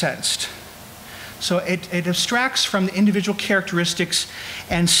what is sensed. So it abstracts from the individual characteristics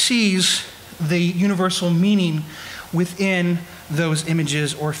and sees the universal meaning within those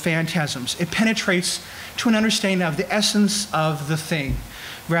images or phantasms. It penetrates to an understanding of the essence of the thing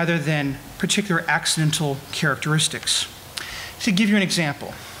rather than particular accidental characteristics. To give you an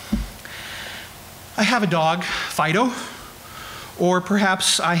example, I have a dog, Fido, or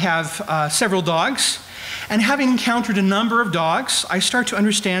perhaps I have several dogs, and having encountered a number of dogs, I start to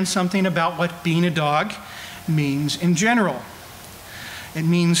understand something about what being a dog means in general. It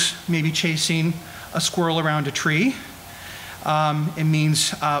means maybe chasing a squirrel around a tree. It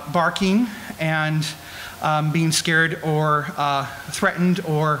means barking and being scared or threatened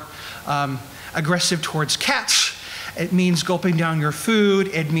or aggressive towards cats. It means gulping down your food.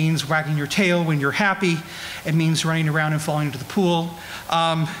 It means wagging your tail when you're happy. It means running around and falling into the pool.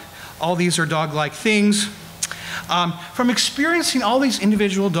 All these are dog-like things. From experiencing all these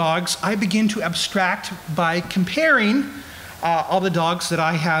individual dogs, I begin to abstract by comparing all the dogs that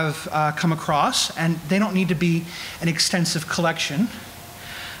I have come across, and they don't need to be an extensive collection.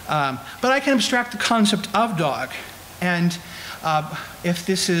 But I can abstract the concept of dog. And if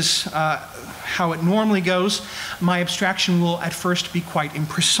this is how it normally goes, my abstraction will at first be quite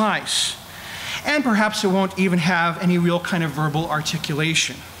imprecise. And perhaps it won't even have any real kind of verbal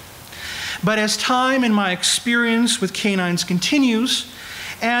articulation. But as time and my experience with canines continues,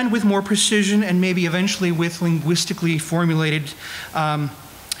 and with more precision and maybe eventually with linguistically formulated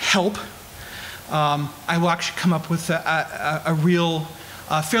help, I will actually come up with a real,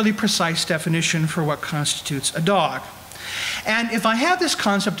 fairly precise definition for what constitutes a dog. And if I have this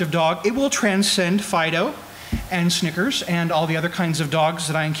concept of dog, it will transcend Fido and Snickers and all the other kinds of dogs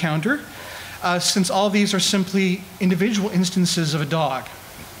that I encounter, since all these are simply individual instances of a dog.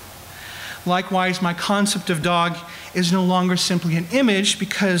 Likewise, my concept of dog is no longer simply an image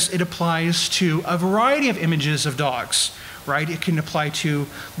because it applies to a variety of images of dogs, right? It can apply to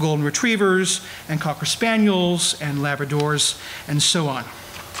golden retrievers and cocker spaniels and Labradors and so on.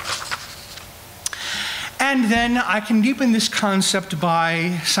 And then I can deepen this concept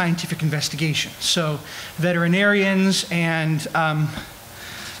by scientific investigation. So veterinarians and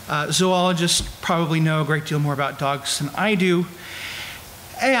zoologists probably know a great deal more about dogs than I do.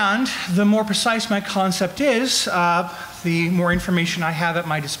 And the more precise my concept is, the more information I have at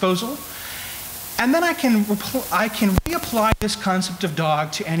my disposal. And then I can reapply this concept of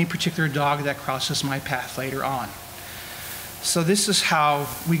dog to any particular dog that crosses my path later on. So this is how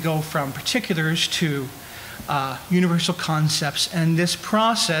we go from particulars to universal concepts. And this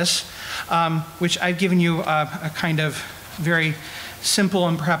process, which I've given you a kind of very simple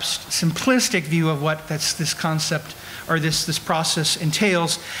and perhaps simplistic view of what this concept or this process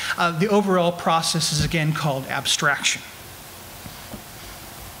entails, the overall process is again called abstraction.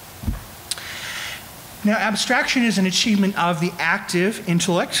 Now, abstraction is an achievement of the active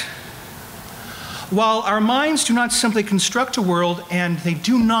intellect. While our minds do not simply construct a world and they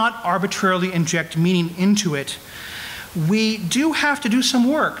do not arbitrarily inject meaning into it, we do have to do some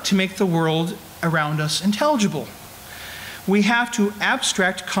work to make the world around us intelligible. We have to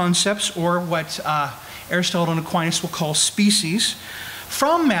abstract concepts, or what Aristotle and Aquinas will call species,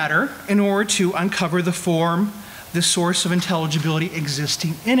 from matter in order to uncover the form, the source of intelligibility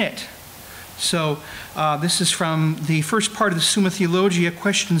existing in it. So this is from the first part of the Summa Theologia,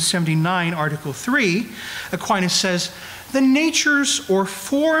 question 79, article 3. Aquinas says, "The natures or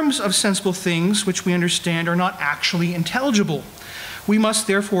forms of sensible things which we understand are not actually intelligible. We must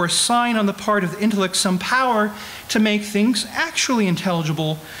therefore assign on the part of the intellect some power to make things actually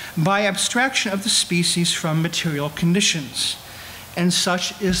intelligible by abstraction of the species from material conditions. And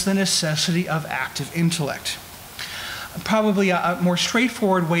such is the necessity of active intellect." Probably a more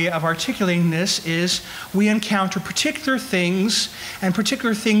straightforward way of articulating this is we encounter particular things, and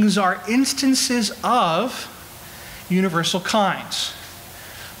particular things are instances of universal kinds.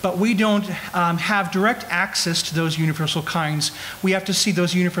 But we don't have direct access to those universal kinds. We have to see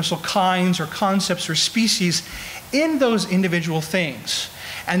those universal kinds or concepts or species in those individual things.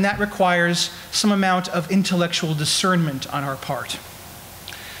 And that requires some amount of intellectual discernment on our part.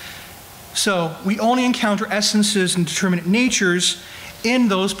 So we only encounter essences and determinate natures in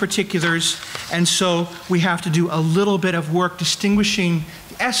those particulars, and so we have to do a little bit of work distinguishing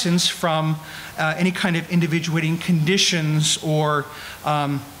the essence from any kind of individuating conditions or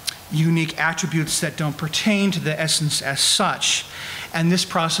unique attributes that don't pertain to the essence as such. And this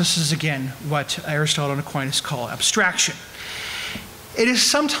process is, again, what Aristotle and Aquinas call abstraction. It is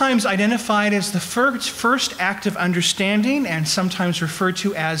sometimes identified as the first act of understanding and sometimes referred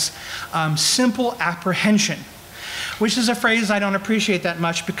to as simple apprehension, which is a phrase I don't appreciate that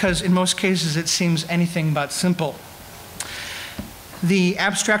much because in most cases it seems anything but simple. The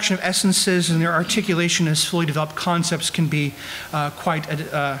abstraction of essences and their articulation as fully developed concepts can be quite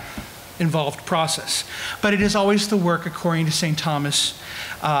an involved process. But it is always the work, according to St. Thomas,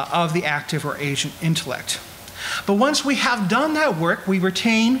 of the active or agent intellect. But once we have done that work, we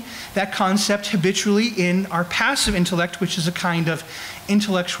retain that concept habitually in our passive intellect, which is a kind of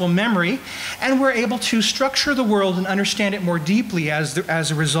intellectual memory, and we're able to structure the world and understand it more deeply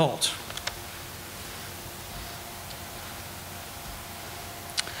as a result.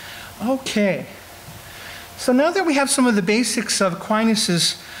 Okay, so now that we have some of the basics of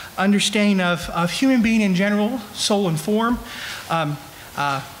Aquinas' understanding of human being in general, soul and form,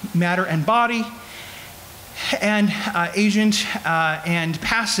 matter and body, and agent and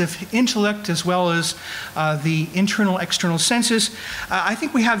passive intellect, as well as the internal, external senses, I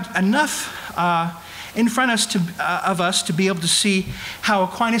think we have enough in front of us to be able to see how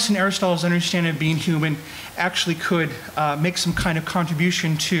Aquinas and Aristotle's understanding of being human actually could make some kind of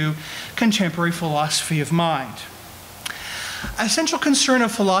contribution to contemporary philosophy of mind. A central concern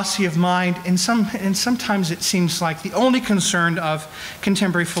of philosophy of mind, and sometimes it seems like the only concern of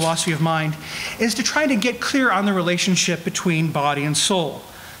contemporary philosophy of mind, is to try to get clear on the relationship between body and soul,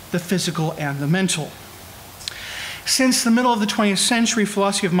 the physical and the mental. Since the middle of the 20th century,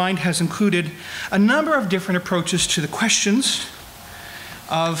 philosophy of mind has included a number of different approaches to the questions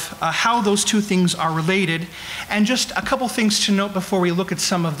of how those two things are related, and just a couple things to note before we look at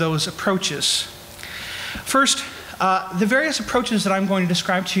some of those approaches. First, the various approaches that I'm going to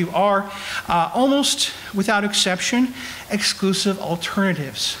describe to you are almost without exception exclusive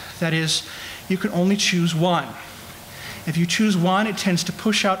alternatives. That is, you can only choose one. If you choose one, it tends to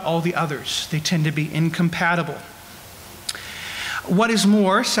push out all the others. They tend to be incompatible. What is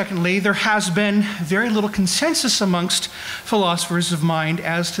more, secondly, there has been very little consensus amongst philosophers of mind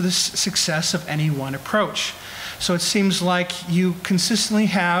as to the success of any one approach. So it seems like you consistently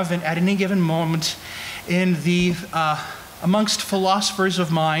have, and at any given moment in the, amongst philosophers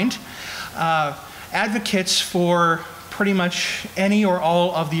of mind, advocates for pretty much any or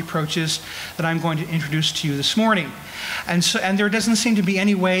all of the approaches that I'm going to introduce to you this morning. And there doesn't seem to be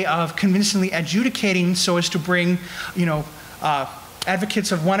any way of convincingly adjudicating so as to bring,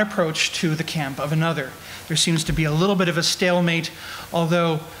 advocates of one approach to the camp of another. There seems to be a little bit of a stalemate,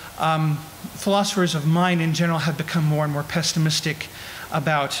 although philosophers of mind in general have become more and more pessimistic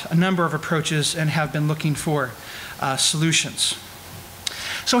about a number of approaches and have been looking for solutions.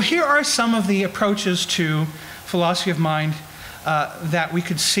 So here are some of the approaches to philosophy of mind that we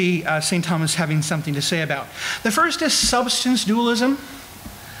could see St. Thomas having something to say about. The first is substance dualism.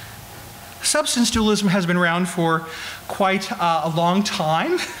 Substance dualism has been around for quite a long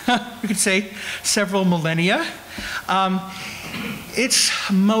time. We could say several millennia.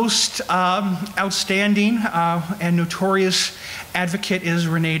 Its most outstanding and notorious advocate is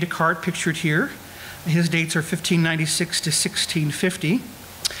René Descartes, pictured here. His dates are 1596 to 1650.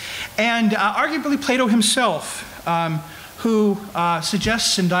 And arguably Plato himself, who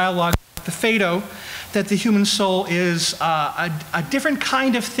suggests in Dialogue with the Phaedo that the human soul is a different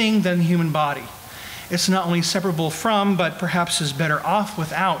kind of thing than the human body. It's not only separable from, but perhaps is better off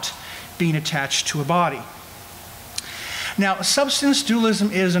without being attached to a body. Now, substance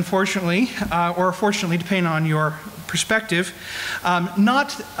dualism is unfortunately, or fortunately, depending on your perspective,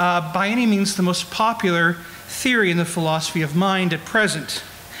 not by any means the most popular theory in the philosophy of mind at present.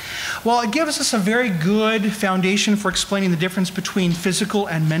 While it gives us a very good foundation for explaining the difference between physical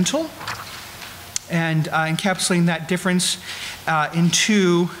and mental, and encapsulating that difference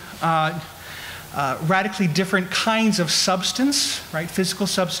into radically different kinds of substance, right? Physical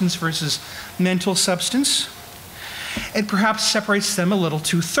substance versus mental substance, it perhaps separates them a little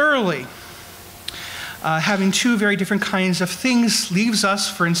too thoroughly. Having two very different kinds of things leaves us,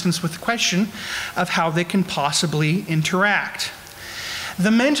 for instance, with the question of how they can possibly interact.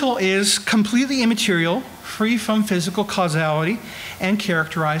 The mental is completely immaterial, free from physical causality, and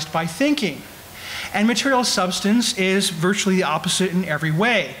characterized by thinking. And material substance is virtually the opposite in every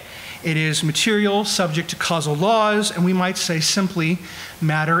way. It is material, subject to causal laws, and we might say simply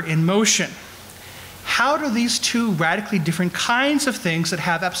matter in motion. How do these two radically different kinds of things that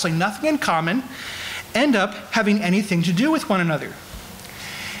have absolutely nothing in common end up having anything to do with one another?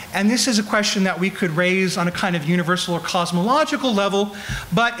 And this is a question that we could raise on a kind of universal or cosmological level,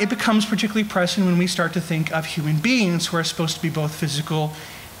 but it becomes particularly pressing when we start to think of human beings who are supposed to be both physical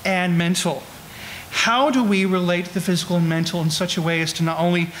and mental. How do we relate the physical and mental in such a way as to not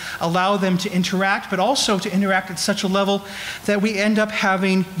only allow them to interact, but also to interact at such a level that we end up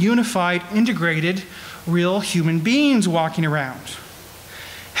having unified, integrated, real human beings walking around?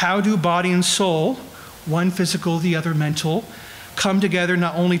 How do body and soul, one physical, the other mental, come together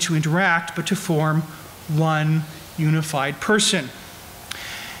not only to interact, but to form one unified person?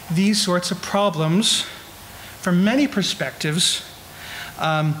 These sorts of problems, from many perspectives,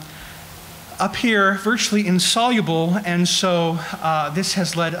 appear virtually insoluble, and so this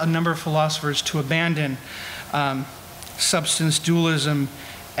has led a number of philosophers to abandon substance dualism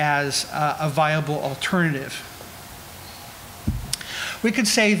as a viable alternative. We could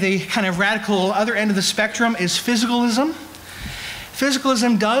say the kind of radical other end of the spectrum is physicalism.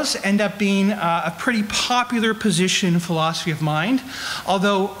 Physicalism does end up being a pretty popular position in philosophy of mind,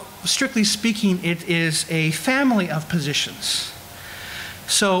 although strictly speaking it is a family of positions.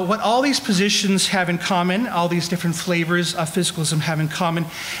 So what all these positions have in common, all these different flavors of physicalism have in common,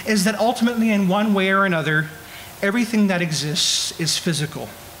 is that ultimately in one way or another, everything that exists is physical.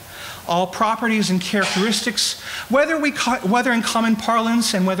 All properties and characteristics, whether in common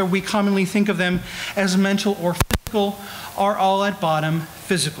parlance and whether we commonly think of them as mental or physical, are all at bottom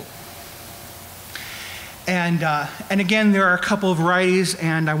physical. And again, there are a couple of varieties,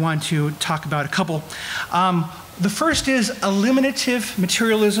 and I want to talk about a couple. The first is eliminative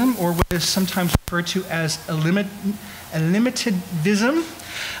materialism, or what is sometimes referred to as eliminativism.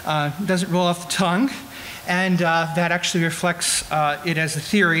 Doesn't roll off the tongue, and that actually reflects it as a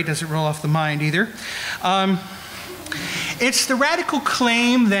theory. It doesn't roll off the mind either. It's the radical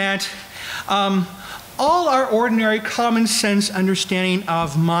claim that all our ordinary common sense understanding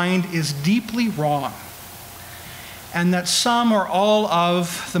of mind is deeply wrong. and that some or all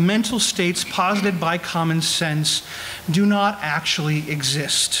of the mental states posited by common sense do not actually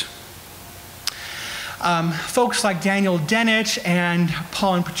exist. Folks like Daniel Dennett and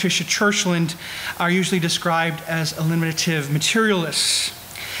Paul and Patricia Churchland are usually described as eliminative materialists.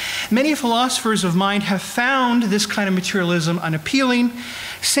 Many philosophers of mind have found this kind of materialism unappealing,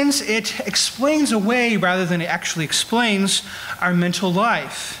 since it explains away, rather than it actually explains, our mental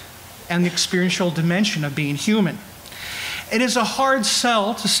life and the experiential dimension of being human. It is a hard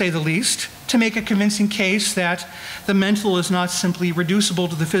sell, to say the least, to make a convincing case that the mental is not simply reducible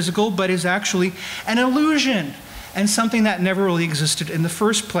to the physical, but is actually an illusion and something that never really existed in the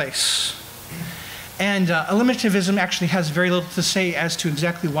first place. And eliminativism actually has very little to say as to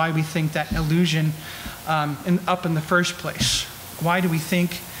exactly why we think that illusion up in the first place. Why do we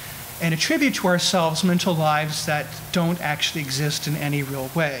think and attribute to ourselves mental lives that don't actually exist in any real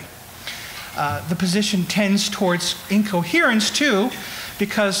way? The position tends towards incoherence too,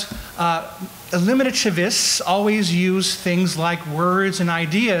 because eliminativists always use things like words and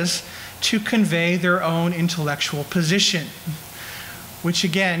ideas to convey their own intellectual position, which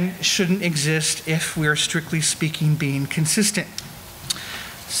again shouldn't exist if we're strictly speaking being consistent.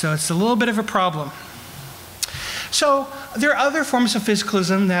 So it's a little bit of a problem. So there are other forms of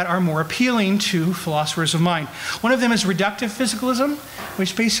physicalism that are more appealing to philosophers of mind. One of them is reductive physicalism,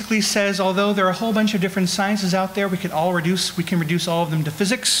 which basically says, although there are a whole bunch of different sciences out there, we can reduce all of them to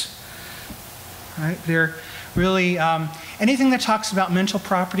physics. Right? They're really, anything that talks about mental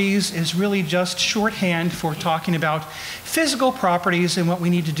properties is really just shorthand for talking about physical properties, and what we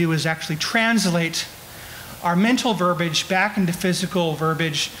need to do is actually translate our mental verbiage back into physical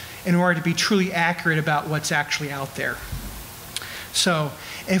verbiage in order to be truly accurate about what's actually out there. So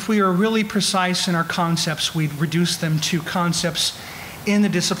if we are really precise in our concepts, we'd reduce them to concepts in the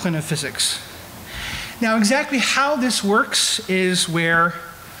discipline of physics. Now, exactly how this works is where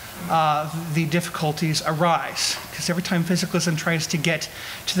the difficulties arise, because every time physicalism tries to get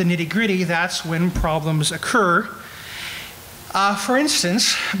to the nitty-gritty, that's when problems occur. For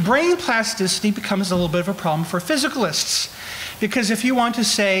instance, brain plasticity becomes a little bit of a problem for physicalists, because if you want to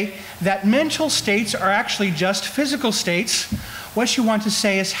say that mental states are actually just physical states, what you want to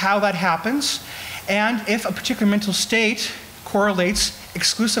say is how that happens, and if a particular mental state correlates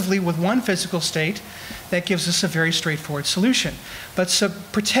exclusively with one physical state, that gives us a very straightforward solution. But so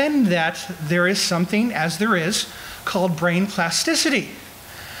pretend that there is something, as there is, called brain plasticity,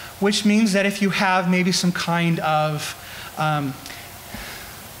 which means that if you have maybe some kind of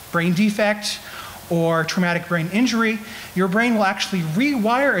brain defect or traumatic brain injury, your brain will actually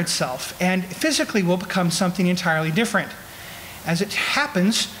rewire itself and physically will become something entirely different. As it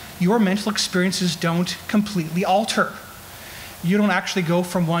happens, your mental experiences don't completely alter. You don't actually go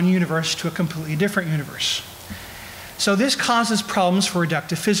from one universe to a completely different universe. So this causes problems for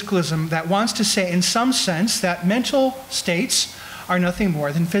reductive physicalism that wants to say, in some sense, that mental states are nothing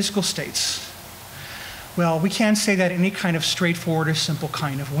more than physical states. Well, we can't say that in any kind of straightforward or simple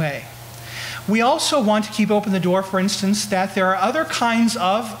kind of way. We also want to keep open the door, for instance, that there are other kinds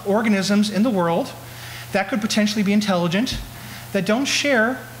of organisms in the world that could potentially be intelligent that don't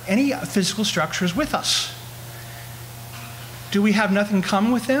share any physical structures with us. Do we have nothing in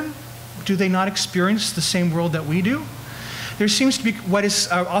common with them? Do they not experience the same world that we do? There seems to be what is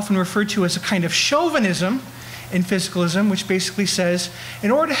often referred to as a kind of chauvinism in physicalism, which basically says,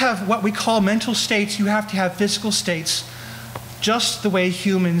 in order to have what we call mental states, you have to have physical states just the way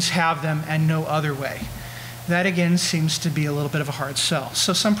humans have them and no other way. That again seems to be a little bit of a hard sell.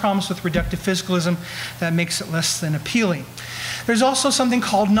 So some problems with reductive physicalism that makes it less than appealing. There's also something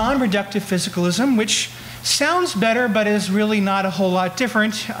called non-reductive physicalism, which sounds better, but is really not a whole lot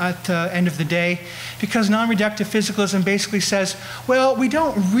different at the end of the day, because non-reductive physicalism basically says, well, we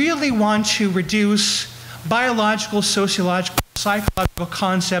don't really want to reduce biological, sociological, psychological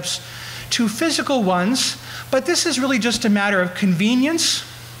concepts to physical ones, but this is really just a matter of convenience.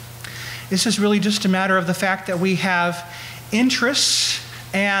 This is really just a matter of the fact that we have interests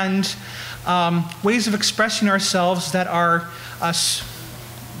and ways of expressing ourselves that are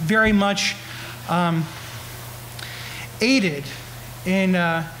very much aided in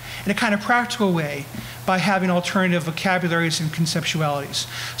a kind of practical way by having alternative vocabularies and conceptualities.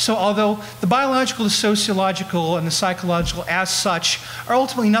 So although the biological, the sociological, and the psychological as such are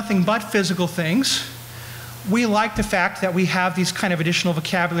ultimately nothing but physical things, we like the fact that we have these kind of additional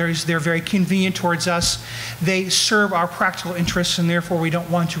vocabularies. They're very convenient towards us. They serve our practical interests, and therefore we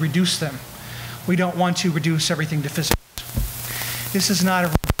don't want to reduce them. We don't want to reduce everything to physics. This is not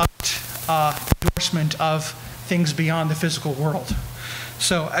a robust endorsement of things beyond the physical world.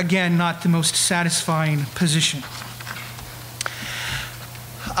 So again, not the most satisfying position.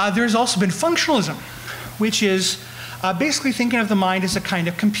 there's also been functionalism, which is basically thinking of the mind as a kind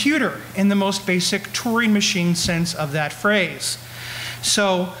of computer in the most basic Turing machine sense of that phrase.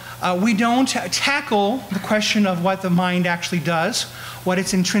 So we don't tackle the question of what the mind actually does, what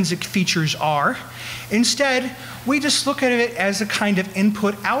its intrinsic features are. Instead, we just look at it as a kind of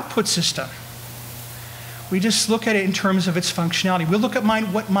input-output system. We just look at it in terms of its functionality. We look at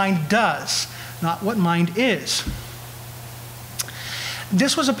what mind does, not what mind is.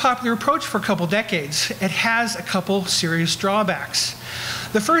 This was a popular approach for a couple decades. It has a couple serious drawbacks.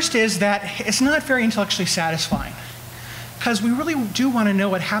 The first is that it's not very intellectually satisfying, because we really do want to know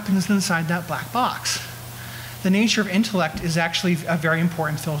what happens inside that black box. The nature of intellect is actually a very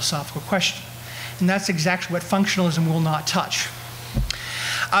important philosophical question, and that's exactly what functionalism will not touch.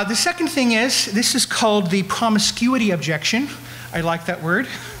 The second thing is, this is called the promiscuity objection. I like that word.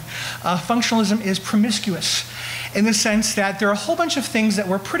 Functionalism is promiscuous in the sense that there are a whole bunch of things that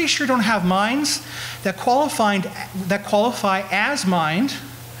we're pretty sure don't have minds that qualify as mind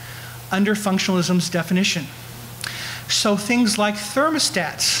under functionalism's definition. So things like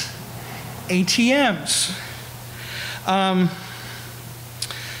thermostats, ATMs,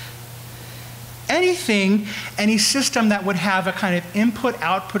 any system that would have a kind of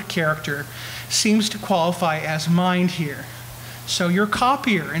input-output character seems to qualify as mind here. So your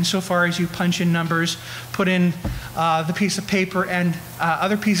copier, insofar as you punch in numbers, put in the piece of paper, and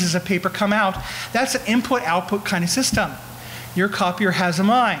other pieces of paper come out, that's an input-output kind of system. Your copier has a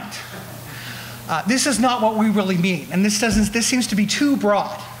mind. This is not what we really mean, and this seems to be too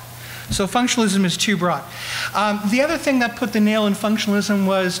broad. So functionalism is too broad. The other thing that put the nail in functionalism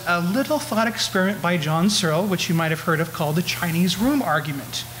was a little thought experiment by John Searle, which you might have heard of, called the Chinese room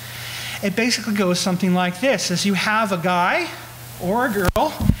argument. It basically goes something like this: as you have a guy or a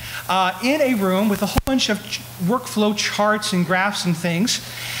girl in a room with a whole bunch of workflow charts and graphs and things.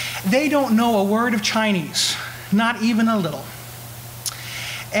 They don't know a word of Chinese, not even a little.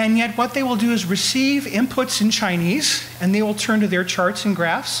 And yet what they will do is receive inputs in Chinese, and they will turn to their charts and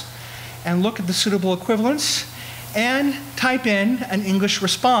graphs and look at the suitable equivalents and type in an English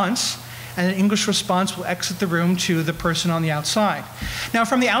response, and an English response will exit the room to the person on the outside. Now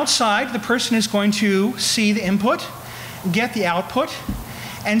from the outside, the person is going to see the input, get the output,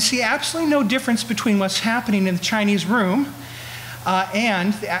 and see absolutely no difference between what's happening in the Chinese room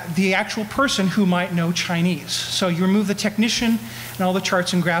and the actual person who might know Chinese. So you remove the technician and all the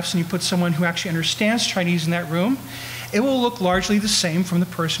charts and graphs, and you put someone who actually understands Chinese in that room. It will look largely the same from the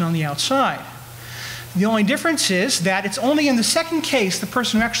person on the outside. The only difference is that it's only in the second case, the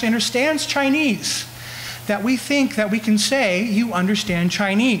person who actually understands Chinese, that we think that we can say, you understand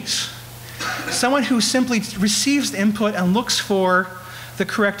Chinese. Someone who simply receives the input and looks for the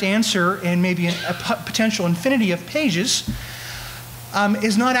correct answer in maybe a potential infinity of pages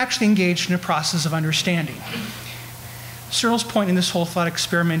is not actually engaged in a process of understanding. Searle's point in this whole thought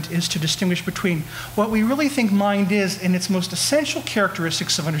experiment is to distinguish between what we really think mind is in its most essential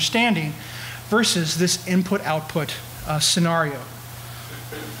characteristics of understanding versus this input-output scenario.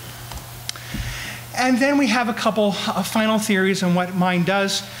 And then we have a couple of final theories on what mind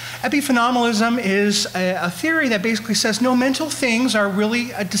does. Epiphenomenalism is a theory that basically says no, mental things are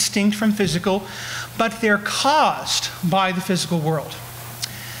really distinct from physical, but they're caused by the physical world.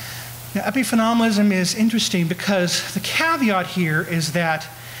 Now, epiphenomenalism is interesting because the caveat here is that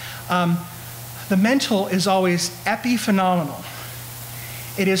the mental is always epiphenomenal.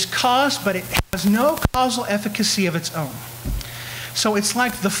 It is caused, but it has no causal efficacy of its own. So it's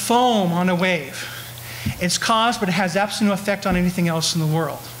like the foam on a wave. It's caused, but it has absolutely no effect on anything else in the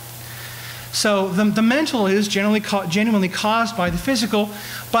world. So the mental is genuinely caused by the physical,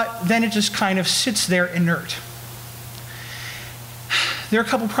 but then it just kind of sits there inert. There are a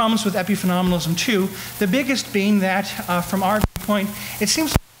couple problems with epiphenomenalism too. The biggest being that, from our viewpoint, it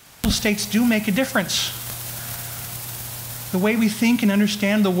seems like mental states do make a difference. The way we think and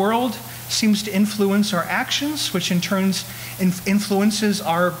understand the world seems to influence our actions, which in turn influences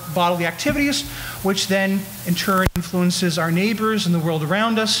our bodily activities, which then in turn influences our neighbors and the world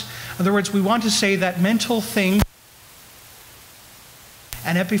around us. In other words, we want to say that mental things,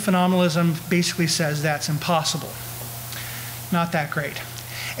 and epiphenomenalism basically says that's impossible. Not that great.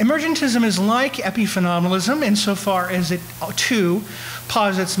 Emergentism is like epiphenomenalism insofar as it too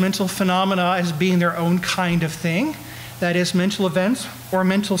posits mental phenomena as being their own kind of thing. That is, mental events or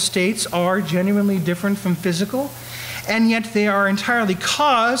mental states are genuinely different from physical, and yet they are entirely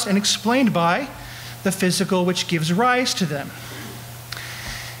caused and explained by the physical which gives rise to them.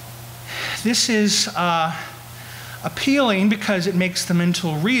 This is appealing because it makes the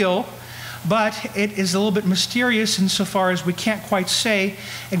mental real, but it is a little bit mysterious insofar as we can't quite say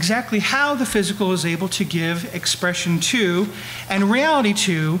exactly how the physical is able to give expression to and reality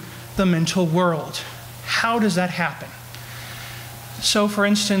to the mental world. How does that happen? So, for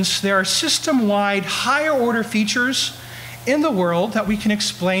instance, there are system-wide higher order features in the world that we can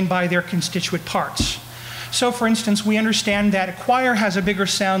explain by their constituent parts. So, for instance, we understand that a choir has a bigger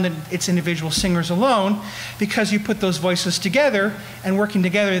sound than its individual singers alone because you put those voices together, and working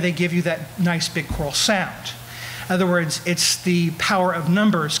together, they give you that nice big choral sound. In other words, it's the power of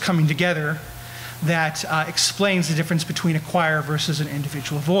numbers coming together that explains the difference between a choir versus an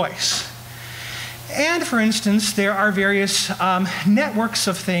individual voice. And, for instance, there are various networks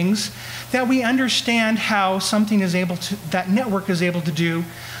of things that we understand how something is able to, that network is able to do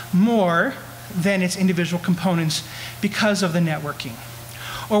more than its individual components because of the networking.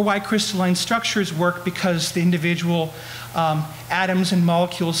 Or why crystalline structures work because the individual atoms and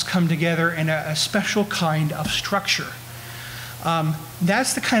molecules come together in a special kind of structure.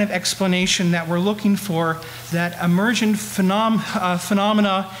 That's the kind of explanation that we're looking for that emergent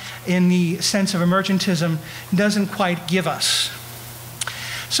phenomena in the sense of emergentism doesn't quite give us.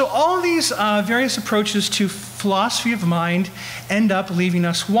 So all of these various approaches to philosophy of mind end up leaving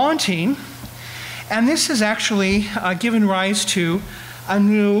us wanting, and this has actually given rise to a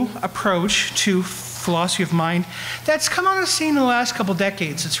new approach to philosophy of mind that's come on the scene in the last couple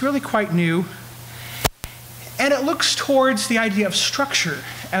decades. It's really quite new. And it looks towards the idea of structure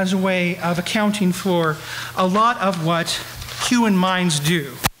as a way of accounting for a lot of what human minds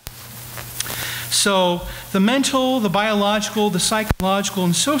do. So the mental, the biological, the psychological,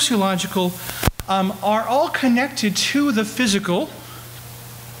 and sociological are all connected to the physical,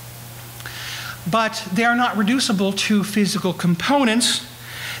 but they are not reducible to physical components.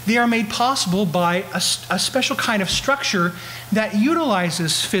 They are made possible by a special kind of structure that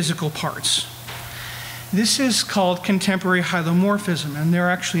utilizes physical parts. This is called contemporary hylomorphism, and there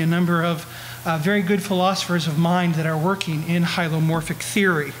are actually a number of very good philosophers of mind that are working in hylomorphic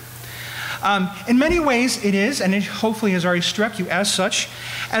theory. In many ways it is, and it hopefully has already struck you as such,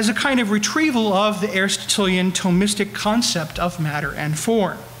 as a kind of retrieval of the Aristotelian Thomistic concept of matter and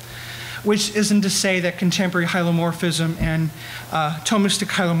form, which isn't to say that contemporary hylomorphism and Thomistic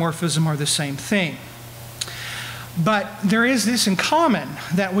hylomorphism are the same thing. But there is this in common,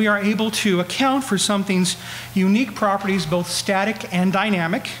 that we are able to account for something's unique properties, both static and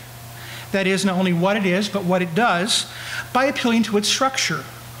dynamic, that is, not only what it is, but what it does, by appealing to its structure,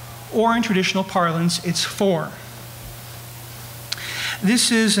 or in traditional parlance, its form. This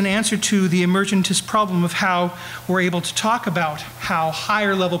is an answer to the emergentist problem of how we're able to talk about how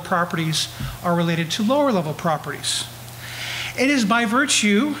higher level properties are related to lower level properties. It is by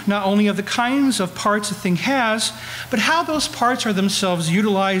virtue not only of the kinds of parts a thing has, but how those parts are themselves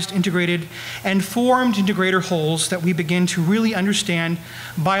utilized, integrated, and formed into greater wholes that we begin to really understand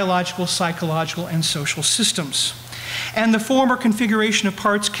biological, psychological, and social systems. And the form or configuration of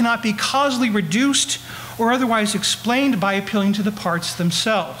parts cannot be causally reduced or otherwise explained by appealing to the parts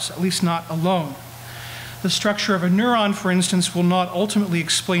themselves, at least not alone. The structure of a neuron, for instance, will not ultimately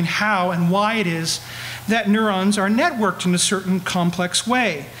explain how and why it is that neurons are networked in a certain complex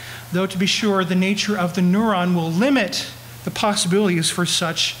way, though to be sure, the nature of the neuron will limit the possibilities for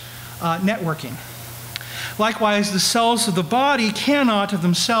such networking. Likewise, the cells of the body cannot of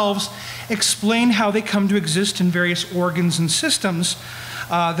themselves explain how they come to exist in various organs and systems,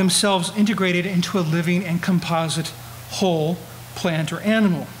 themselves integrated into a living and composite whole, plant or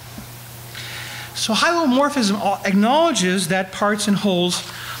animal. So hylomorphism acknowledges that parts and wholes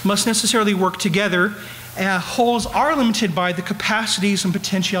must necessarily work together. Wholes are limited by the capacities and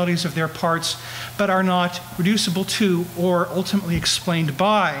potentialities of their parts, but are not reducible to or ultimately explained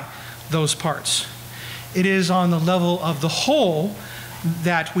by those parts. It is on the level of the whole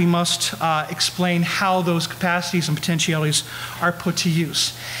that we must explain how those capacities and potentialities are put to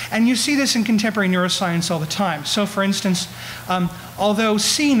use. And you see this in contemporary neuroscience all the time. So for instance, although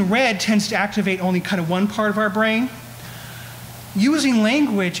seeing red tends to activate only kind of one part of our brain, using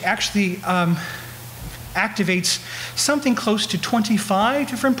language actually activates something close to 25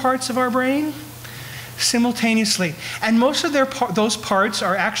 different parts of our brain simultaneously. And most of those parts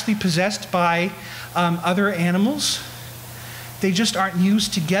are actually possessed by other animals. They just aren't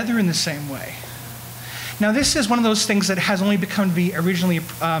used together in the same way. Now, this is one of those things that has only become to be originally,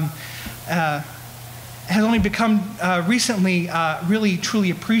 recently really truly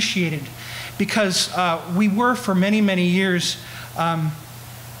appreciated, because we were for many, many years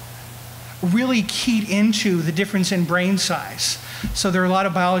really keyed into the difference in brain size. So there are a lot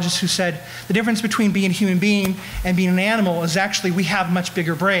of biologists who said the difference between being a human being and being an animal is actually we have much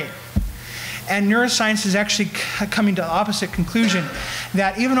bigger brain. And neuroscience is actually coming to the opposite conclusion,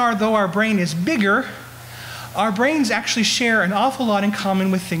 that even though our brain is bigger, our brains actually share an awful lot in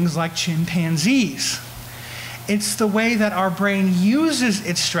common with things like chimpanzees. It's the way that our brain uses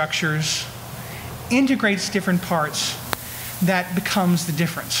its structures, integrates different parts, that becomes the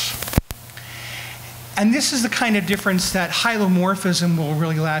difference. And this is the kind of difference that hylomorphism will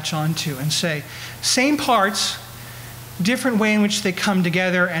really latch onto and say, same parts, different way in which they come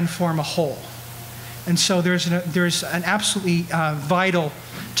together and form a whole. And so there's an absolutely vital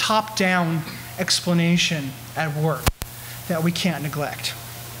top-down explanation at work that we can't neglect.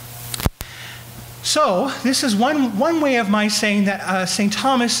 So this is one way of my saying that St.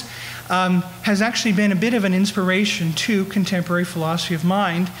 Thomas has actually been a bit of an inspiration to contemporary philosophy of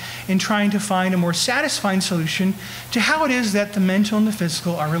mind in trying to find a more satisfying solution to how it is that the mental and the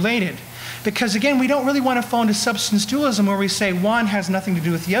physical are related. Because again, we don't really want to fall into substance dualism where we say one has nothing to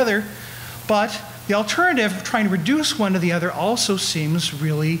do with the other, but the alternative of trying to reduce one to the other also seems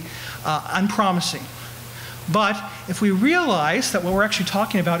really unpromising. But if we realize that what we're actually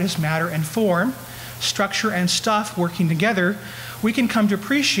talking about is matter and form, structure and stuff working together, we can come to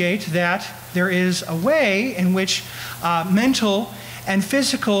appreciate that there is a way in which mental and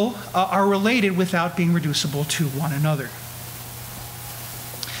physical are related without being reducible to one another.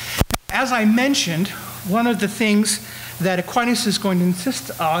 As I mentioned, one of the things that Aquinas is going to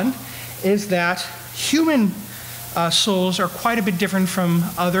insist on is that human souls are quite a bit different from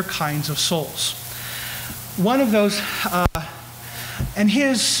other kinds of souls. One of those, and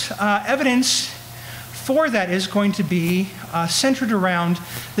his evidence for that is going to be centered around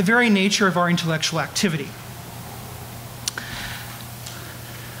the very nature of our intellectual activity.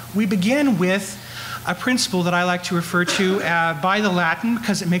 We begin with a principle that I like to refer to by the Latin,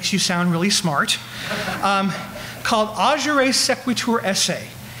 because it makes you sound really smart, called agere sequitur esse.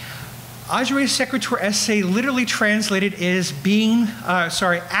 Agere sequitur esse, literally translated, is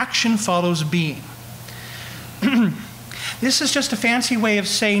action follows being. This is just a fancy way of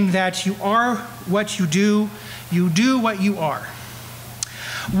saying that you are what you do what you are.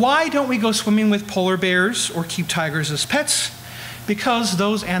 Why don't we go swimming with polar bears or keep tigers as pets? Because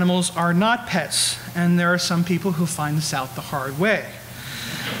those animals are not pets, and there are some people who find this out the hard way.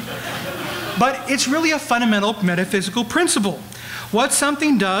 But it's really a fundamental metaphysical principle. What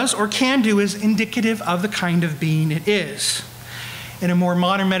something does or can do is indicative of the kind of being it is. In a more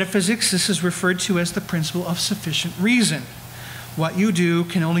modern metaphysics, this is referred to as the principle of sufficient reason. What you do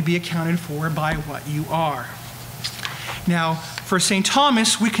can only be accounted for by what you are. Now, for St.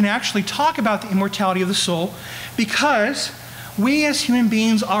 Thomas, we can actually talk about the immortality of the soul because we as human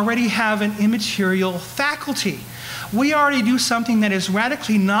beings already have an immaterial faculty. We already do something that is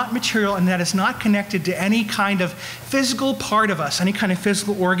radically not material and that is not connected to any kind of physical part of us, any kind of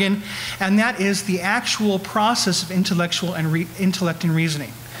physical organ, and that is the actual process of intellect and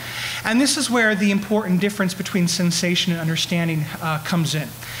reasoning. And this is where the important difference between sensation and understanding comes in.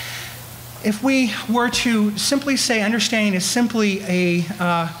 If we were to simply say understanding is simply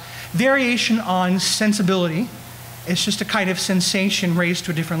a variation on sensibility, it's just a kind of sensation raised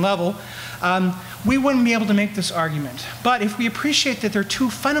to a different level, we wouldn't be able to make this argument. But if we appreciate that there are two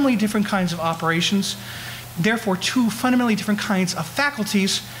fundamentally different kinds of operations, therefore two fundamentally different kinds of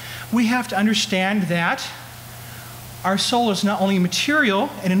faculties, we have to understand that our soul is not only material,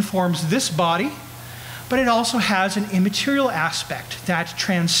 it informs this body, but it also has an immaterial aspect that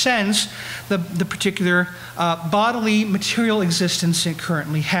transcends the particular bodily material existence it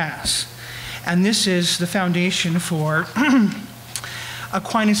currently has. And this is the foundation for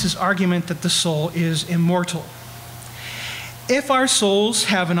Aquinas' argument that the soul is immortal. If our souls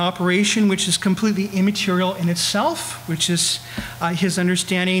have an operation which is completely immaterial in itself, which is his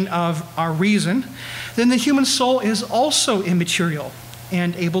understanding of our reason, then the human soul is also immaterial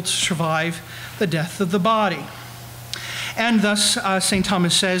and able to survive the death of the body. And thus, St.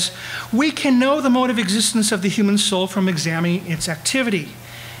 Thomas says, we can know the mode of existence of the human soul from examining its activity.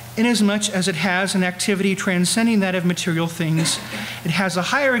 Inasmuch as it has an activity transcending that of material things, it has a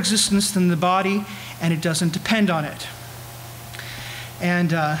higher existence than the body, and it doesn't depend on it. And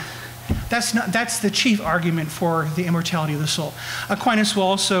that's the chief argument for the immortality of the soul. Aquinas will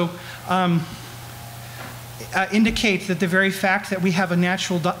also indicate that the very fact that we have a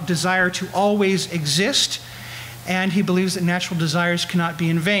natural desire to always exist, and he believes that natural desires cannot be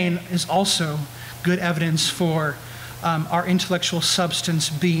in vain, is also good evidence for our intellectual substance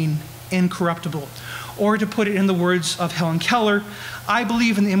being incorruptible. Or to put it in the words of Helen Keller, I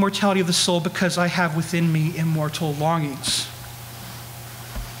believe in the immortality of the soul because I have within me immortal longings.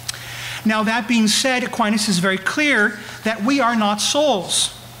 Now that being said, Aquinas is very clear that we are not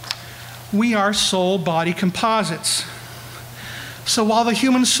souls. we are soul-body composites. So while the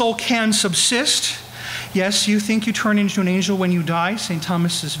human soul can subsist, yes, you think you turn into an angel when you die. St.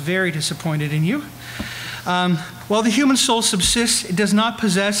 Thomas is very disappointed in you. While the human soul subsists, it does not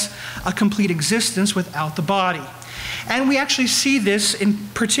possess a complete existence without the body. And we actually see this in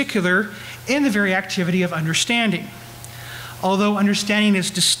particular in the very activity of understanding. Although understanding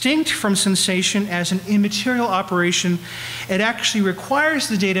is distinct from sensation as an immaterial operation, it actually requires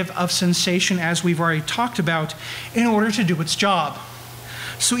the data of sensation, as we've already talked about, in order to do its job.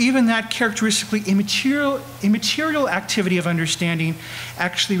 So even that characteristically immaterial activity of understanding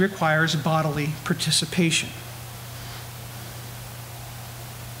actually requires bodily participation.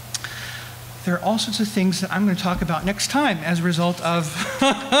 There are all sorts of things that I'm going to talk about next time as a result of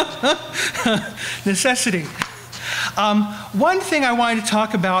necessity. One thing I wanted to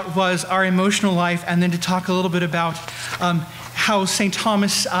talk about was our emotional life, and then to talk a little bit about how St.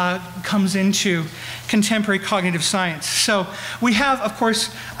 Thomas comes into contemporary cognitive science. So we have, of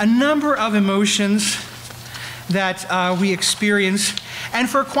course, a number of emotions that we experience. And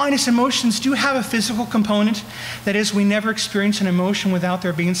for Aquinas, emotions do have a physical component. That is, we never experience an emotion without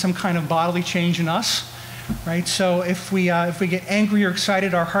there being some kind of bodily change in us, right? So if we get angry or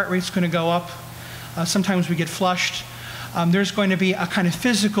excited, our heart rate's going to go up. Sometimes we get flushed. There's going to be a kind of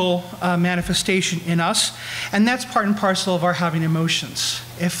physical manifestation in us, and that's part and parcel of our having emotions.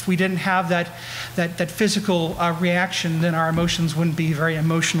 If we didn't have that physical reaction, then our emotions wouldn't be very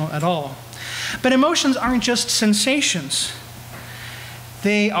emotional at all. But emotions aren't just sensations.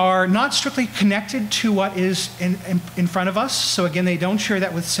 They are not strictly connected to what is in front of us. So again, they don't share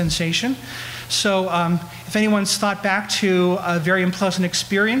that with sensation. So if anyone's thought back to a very unpleasant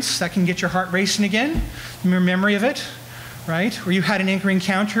experience, that can get your heart racing again, your memory of it, right? Or you had an angry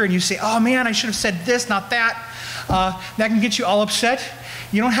encounter and you say, oh man, I should have said this, not that. That can get you all upset.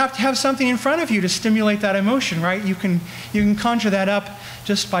 You don't have to have something in front of you to stimulate that emotion, right? You can conjure that up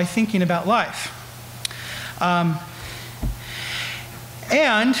just by thinking about life.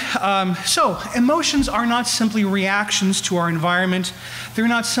 So emotions are not simply reactions to our environment. They're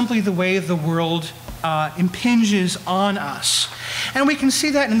not simply the way the world impinges on us. And we can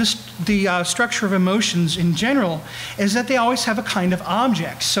see that in the structure of emotions in general, is that they always have a kind of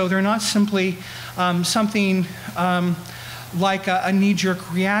object. So they're not simply something like a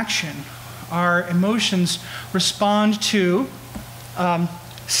knee-jerk reaction. Our emotions respond to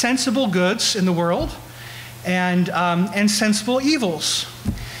sensible goods in the world and sensible evils.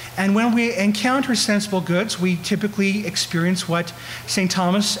 And when we encounter sensible goods, we typically experience what St.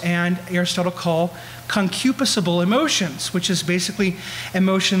 Thomas and Aristotle call concupiscible emotions, which is basically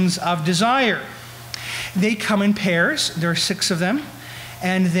emotions of desire. They come in pairs. There are 6 of them,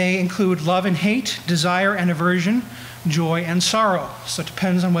 and they include love and hate, desire and aversion, joy and sorrow. So it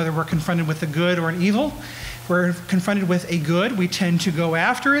depends on whether we're confronted with a good or an evil. If we're confronted with a good, we tend to go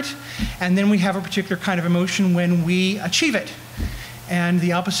after it, and then we have a particular kind of emotion when we achieve it. And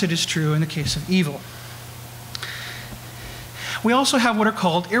the opposite is true in the case of evil. We also have what are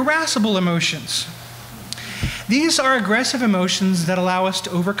called irascible emotions. These are aggressive emotions that allow us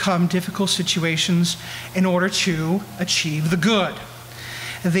to overcome difficult situations in order to achieve the good.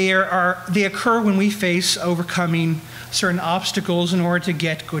 They occur when we face overcoming certain obstacles in order to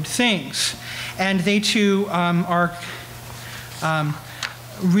get good things. And they too are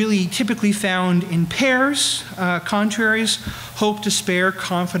really typically found in pairs, contraries: hope, despair,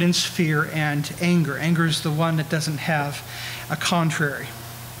 confidence, fear, and anger. Anger is the one that doesn't have a contrary.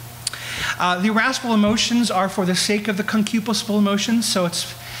 The irascible emotions are for the sake of the concupiscible emotions. So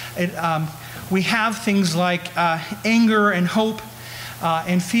we have things like anger and hope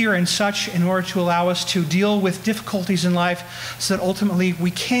and fear and such in order to allow us to deal with difficulties in life so that ultimately we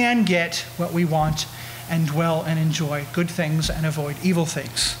can get what we want and dwell and enjoy good things and avoid evil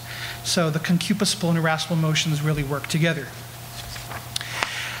things. So the concupiscible and irascible emotions really work together.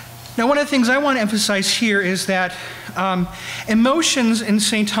 Now, one of the things I want to emphasize here is that emotions in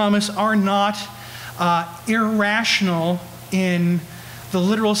St. Thomas are not irrational in the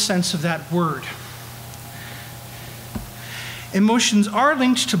literal sense of that word. Emotions are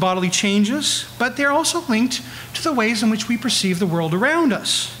linked to bodily changes, but they're also linked to the ways in which we perceive the world around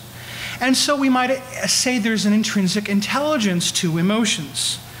us. And so we might say there's an intrinsic intelligence to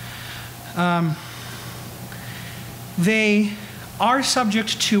emotions. They are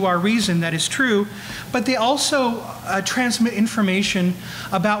subject to our reason, that is true, but they also transmit information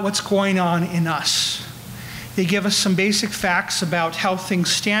about what's going on in us. They give us some basic facts about how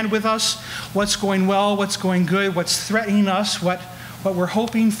things stand with us, what's going well, what's going good, what's threatening us, what we're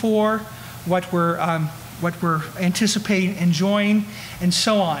hoping for, what we're what we're anticipating, enjoying, and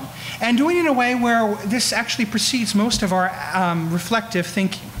so on. And doing it in a way where this actually precedes most of our reflective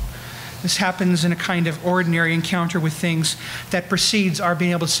thinking. This happens in a kind of ordinary encounter with things that precedes our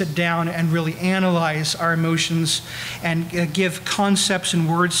being able to sit down and really analyze our emotions and give concepts and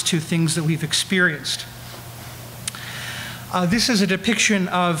words to things that we've experienced. This is a depiction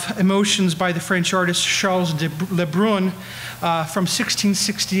of emotions by the French artist Charles de Lebrun from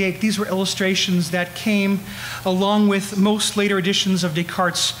 1668. These were illustrations that came along with most later editions of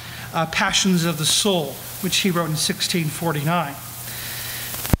Descartes' Passions of the Soul, which he wrote in 1649.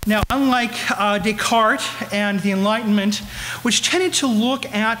 Now, unlike Descartes and the Enlightenment, which tended to look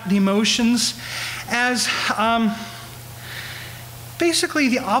at the emotions as basically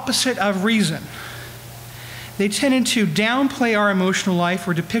the opposite of reason, they tended to downplay our emotional life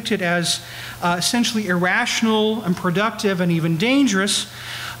or depict it as essentially irrational, unproductive, and even dangerous.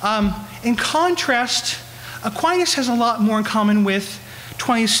 In contrast, Aquinas has a lot more in common with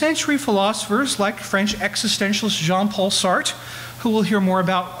 20th century philosophers like French existentialist Jean-Paul Sartre, who we'll hear more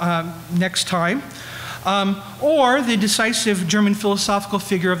about next time, or the decisive German philosophical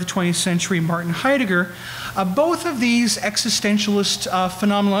figure of the 20th century, Martin Heidegger. Both of these existentialist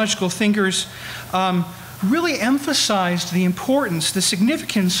phenomenological thinkers really emphasized the importance, the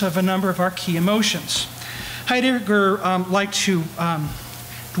significance of a number of our key emotions. Heidegger liked to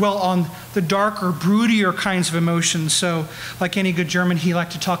dwell on the darker, broodier kinds of emotions. So, like any good German, he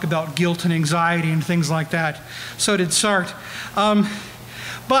liked to talk about guilt and anxiety and things like that. So did Sartre.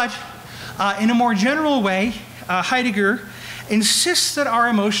 But in a more general way, Heidegger insists that our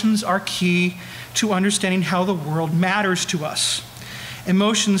emotions are key to understanding how the world matters to us.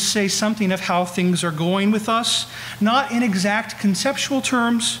 Emotions say something of how things are going with us, not in exact conceptual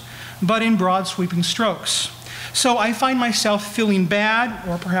terms, but in broad sweeping strokes. So I find myself feeling bad,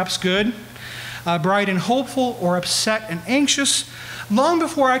 or perhaps good, bright and hopeful, or upset and anxious, long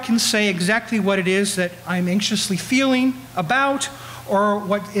before I can say exactly what it is that I'm anxiously feeling about, or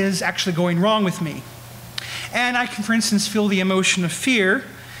what is actually going wrong with me. And I can, for instance, feel the emotion of fear,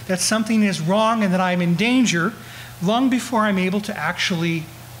 that something is wrong and that I'm in danger, long before I'm able to actually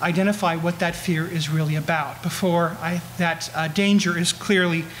identify what that fear is really about, before that danger is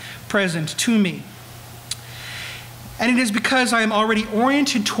clearly present to me. And it is because I am already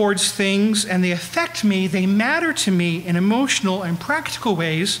oriented towards things and they affect me, they matter to me in emotional and practical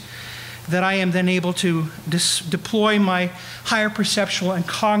ways, that I am then able to deploy my higher perceptual and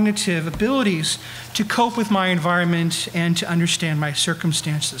cognitive abilities to cope with my environment and to understand my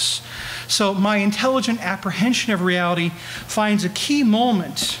circumstances. So my intelligent apprehension of reality finds a key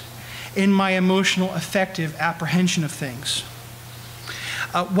moment in my emotional, affective apprehension of things.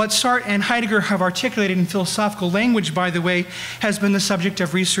 What Sartre and Heidegger have articulated in philosophical language, by the way, has been the subject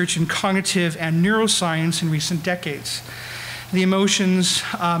of research in cognitive and neuroscience in recent decades. The emotions,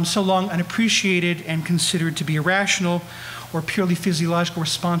 so long unappreciated and considered to be irrational or purely physiological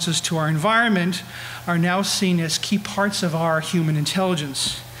responses to our environment, are now seen as key parts of our human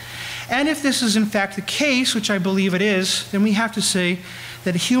intelligence. And if this is in fact the case, which I believe it is, then we have to say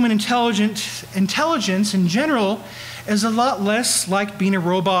that human intelligence in general is a lot less like being a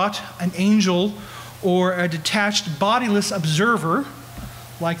robot, an angel, or a detached bodiless observer,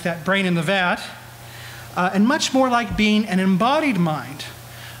 like that brain in the vat, and much more like being an embodied mind,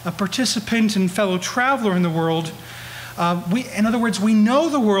 a participant and fellow traveler in the world. In other words, we know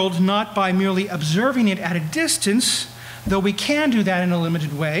the world not by merely observing it at a distance, though we can do that in a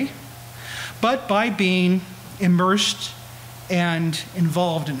limited way, but by being immersed and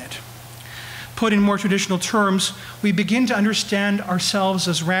involved in it. Put in more traditional terms, we begin to understand ourselves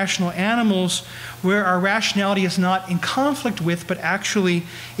as rational animals where our rationality is not in conflict with, but actually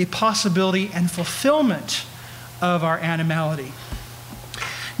a possibility and fulfillment of our animality.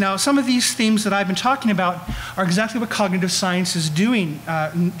 Now, some of these themes that I've been talking about are exactly what cognitive science is doing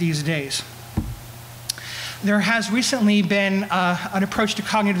these days. There has recently been an approach to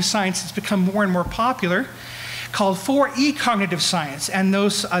cognitive science that's become more and more popular, called 4E cognitive science, and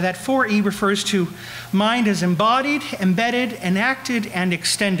that 4E refers to mind as embodied, embedded, enacted, and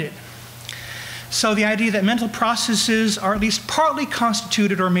extended. So the idea that mental processes are at least partly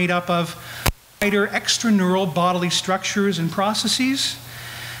constituted or made up of wider extraneural bodily structures and processes,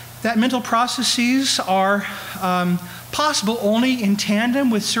 that mental processes are possible only in tandem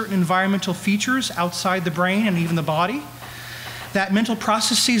with certain environmental features outside the brain and even the body, that mental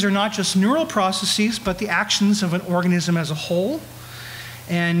processes are not just neural processes, but the actions of an organism as a whole,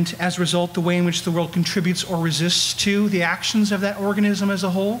 and as a result, the way in which the world contributes or resists to the actions of that organism as a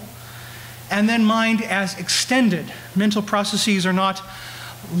whole. And then mind as extended. Mental processes are not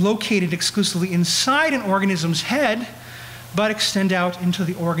located exclusively inside an organism's head, but extend out into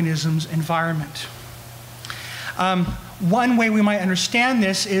the organism's environment. One way we might understand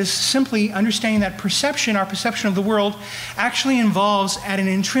this is simply understanding that perception, our perception of the world, actually involves, at an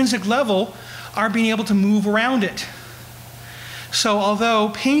intrinsic level, our being able to move around it. So although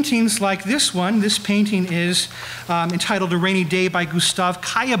paintings like this one, this painting is entitled A Rainy Day by Gustave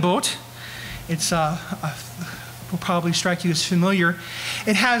Caillebotte. It's will probably strike you as familiar.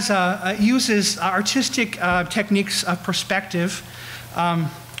 It has uses artistic techniques of perspective,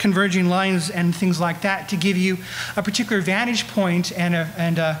 converging lines and things like that, to give you a particular vantage point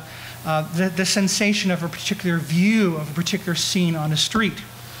and the sensation of a particular view of a particular scene on a street.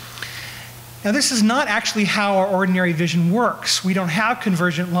 Now, this is not actually how our ordinary vision works. We don't have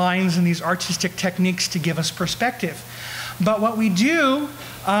convergent lines and these artistic techniques to give us perspective. But what we do,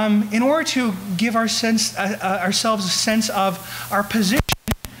 in order to give ourselves a sense of our position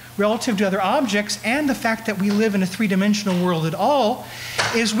relative to other objects and the fact that we live in a three-dimensional world at all,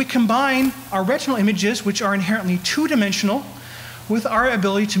 is we combine our retinal images, which are inherently two-dimensional, with our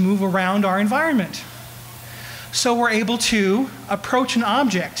ability to move around our environment. So we're able to approach an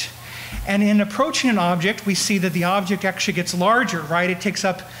object. And in approaching an object, we see that the object actually gets larger, right? It takes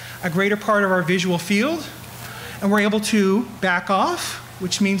up a greater part of our visual field. And we're able to back off,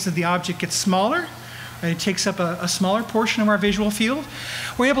 which means that the object gets smaller. Right? It takes up a smaller portion of our visual field.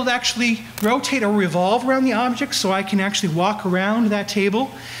 We're able to actually rotate or revolve around the object, so I can actually walk around that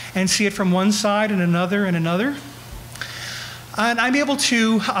table and see it from one side and another and another. And I'm able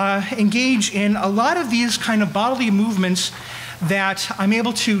to engage in a lot of these kind of bodily movements that I'm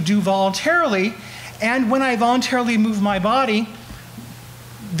able to do voluntarily. And when I voluntarily move my body,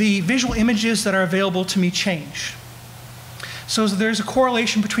 the visual images that are available to me change. So there's a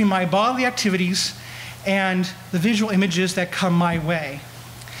correlation between my bodily activities and the visual images that come my way.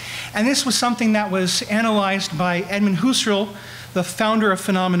 And this was something that was analyzed by Edmund Husserl, the founder of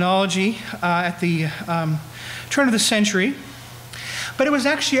phenomenology at the turn of the century. But it was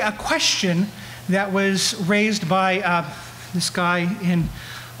actually a question that was raised by this guy in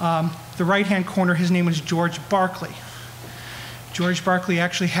the right-hand corner. His name was George Berkeley. George Berkeley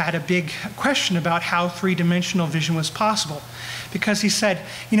actually had a big question about how three-dimensional vision was possible, because he said,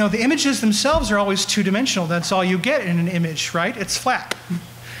 you know, the images themselves are always two-dimensional. That's all you get in an image, right? It's flat.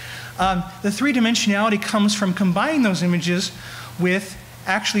 The three-dimensionality comes from combining those images with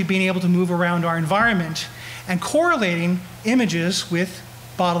actually being able to move around our environment and correlating images with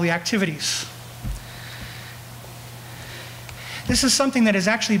bodily activities. This is something that has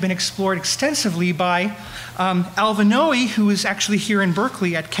actually been explored extensively by Alvin Noe, who is actually here in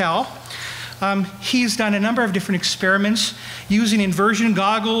Berkeley at Cal. He's done a number of different experiments using inversion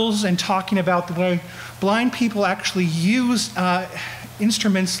goggles and talking about the way blind people actually use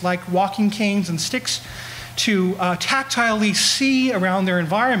instruments like walking canes and sticks to tactilely see around their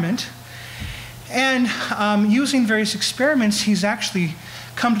environment. And using various experiments, he's actually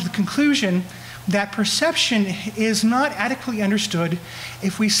come to the conclusion that perception is not adequately understood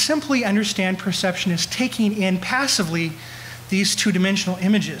if we simply understand perception as taking in passively these two-dimensional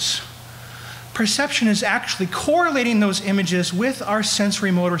images. Perception is actually correlating those images with our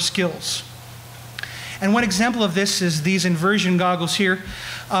sensory motor skills. And one example of this is these inversion goggles here.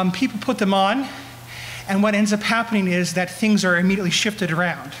 People put them on, and what ends up happening is that things are immediately shifted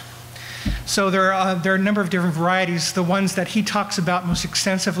around. So there are a number of different varieties. The ones that he talks about most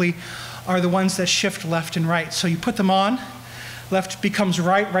extensively are the ones that shift left and right. So you put them on, left becomes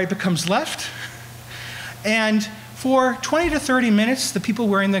right, right becomes left. And for 20 to 30 minutes, the people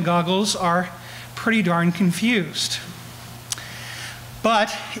wearing the goggles are pretty darn confused.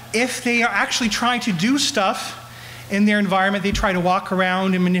 But if they are actually trying to do stuff in their environment, they try to walk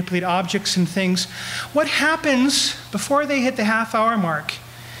around and manipulate objects and things, what happens before they hit the half-hour mark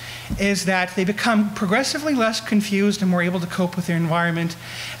is that they become progressively less confused and more able to cope with their environment.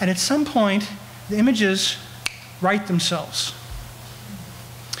 And at some point, the images right themselves.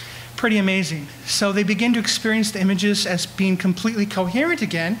 Pretty amazing. So they begin to experience the images as being completely coherent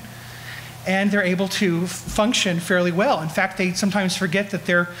again, and they're able to function fairly well. In fact, they sometimes forget that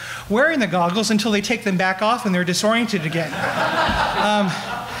they're wearing the goggles until they take them back off and they're disoriented again.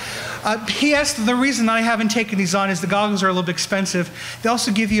 He asked, the reason I haven't taken these on is the goggles are a little bit expensive. They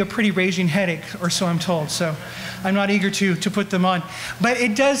also give you a pretty raging headache, or so I'm told. So I'm not eager to put them on. But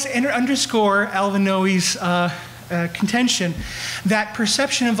it does underscore Alvin Noe's contention that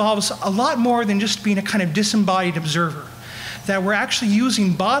perception involves a lot more than just being a kind of disembodied observer. That we're actually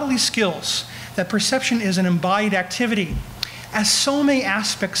using bodily skills, that perception is an embodied activity, as so many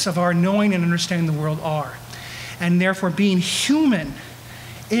aspects of our knowing and understanding the world are. And therefore, being human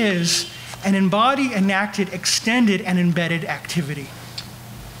is an embodied, enacted, extended, and embedded activity.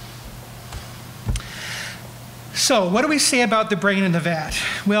 So, what do we say about the brain in the vat?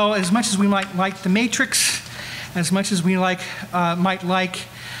 Well, as much as we might like the Matrix, as much as we might like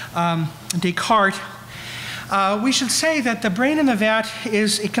Descartes, we should say that the brain in the vat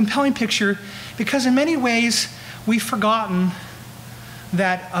is a compelling picture because in many ways we've forgotten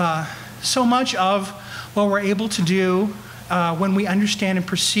that so much of what we're able to do when we understand and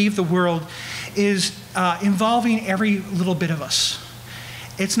perceive the world is involving every little bit of us.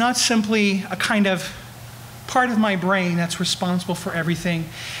 It's not simply a kind of part of my brain that's responsible for everything,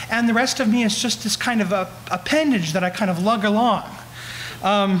 and the rest of me is just this kind of appendage that I kind of lug along.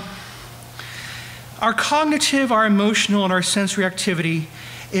 Our cognitive, our emotional, and our sensory activity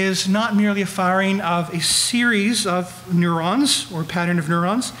is not merely a firing of a series of neurons or pattern of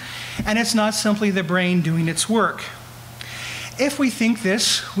neurons, and it's not simply the brain doing its work. If we think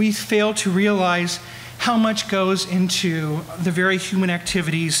this, we fail to realize how much goes into the very human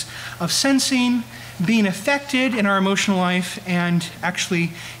activities of sensing, being affected in our emotional life, and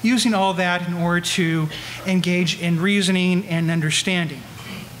actually using all that in order to engage in reasoning and understanding.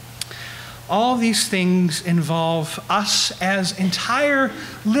 All these things involve us as entire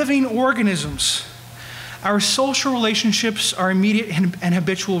living organisms. Our social relationships, our immediate and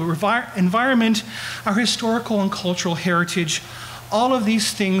habitual environment, our historical and cultural heritage, all of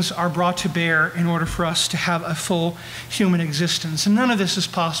these things are brought to bear in order for us to have a full human existence. And none of this is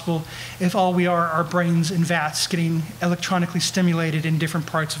possible if all we are brains in vats getting electronically stimulated in different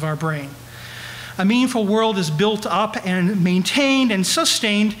parts of our brain. A meaningful world is built up and maintained and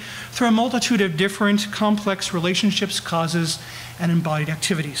sustained through a multitude of different complex relationships, causes, and embodied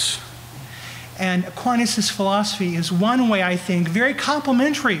activities. And Aquinas' philosophy is one way, I think, very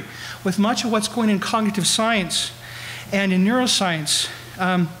complementary with much of what's going on in cognitive science and in neuroscience,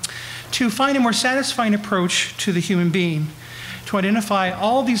 to find a more satisfying approach to the human being, to identify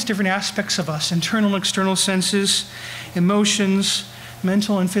all these different aspects of us, internal and external senses, emotions,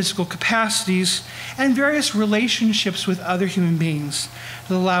 mental and physical capacities, and various relationships with other human beings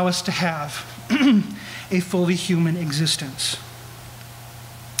that allow us to have a fully human existence.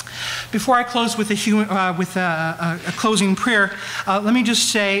 Before I close with a closing prayer, let me just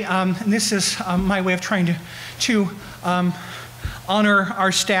say, and this is my way of trying to honor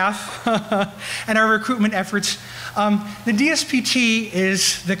our staff and our recruitment efforts. The DSPT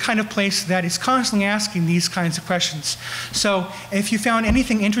is the kind of place that is constantly asking these kinds of questions. So if you found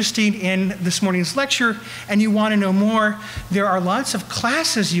anything interesting in this morning's lecture and you want to know more, there are lots of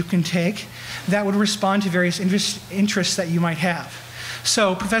classes you can take that would respond to various interests that you might have.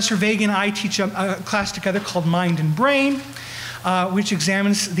 So Professor Vega and I teach a class together called Mind and Brain, which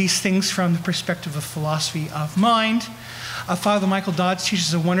examines these things from the perspective of philosophy of mind. Father Michael Dodds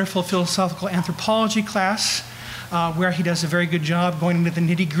teaches a wonderful philosophical anthropology class where he does a very good job going into the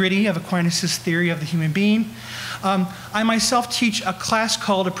nitty-gritty of Aquinas' theory of the human being. I myself teach a class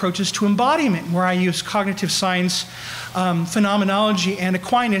called Approaches to Embodiment, where I use cognitive science, phenomenology, and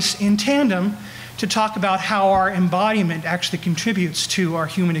Aquinas in tandem to talk about how our embodiment actually contributes to our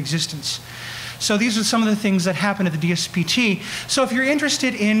human existence. So these are some of the things that happen at the DSPT. So if you're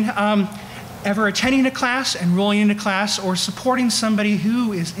interested in ever attending a class, enrolling in a class, or supporting somebody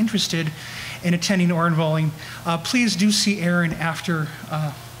who is interested in attending or enrolling, please do see Aaron after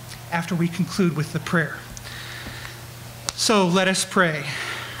we conclude with the prayer. So let us pray.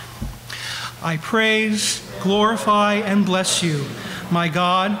 I praise, glorify, and bless you, my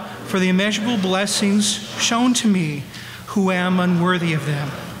God, for the immeasurable blessings shown to me who am unworthy of them.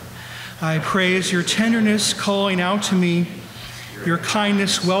 I praise your tenderness calling out to me, your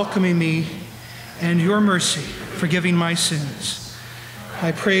kindness welcoming me, and your mercy forgiving my sins.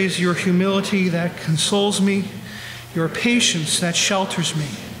 I praise your humility that consoles me, your patience that shelters me,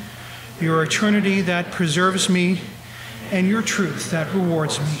 your eternity that preserves me, and your truth that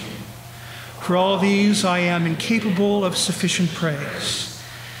rewards me. For all these I am incapable of sufficient praise.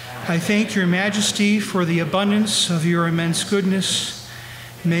 I thank your majesty for the abundance of your immense goodness.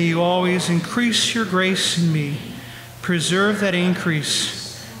 May you always increase your grace in me, preserve that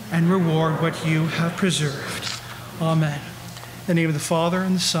increase, and reward what you have preserved. Amen. In the name of the Father,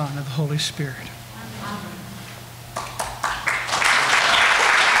 and the Son, and of the Holy Spirit.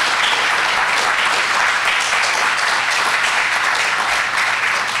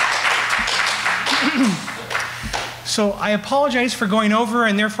 So I apologize for going over,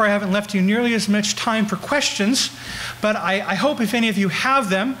 and therefore I haven't left you nearly as much time for questions, but I hope if any of you have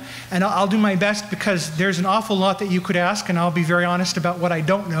them, and I'll do my best because there's an awful lot that you could ask, and I'll be very honest about what I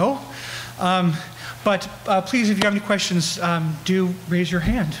don't know. But please, if you have any questions, do raise your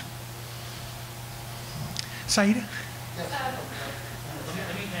hand. Saida? Let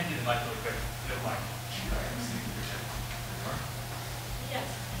me hand you the mic real quick, if you don't mind. Yes.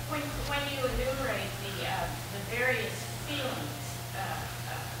 When you enumerate the various feelings,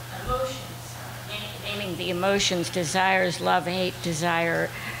 emotions, naming the emotions, desires, love, hate, desire,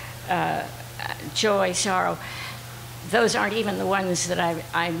 joy, sorrow, those aren't even the ones that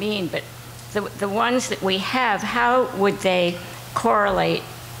I mean, but the ones that we have, how would they correlate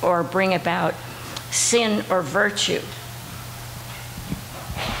or bring about sin or virtue?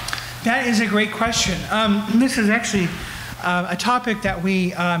 That is a great question. This is actually a topic that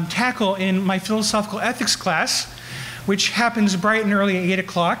we tackle in my philosophical ethics class, which happens bright and early at 8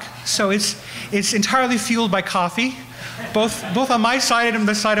 o'clock. So it's entirely fueled by coffee, both on my side and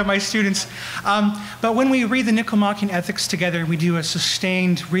the side of my students. But when we read the Nicomachean Ethics together and we do a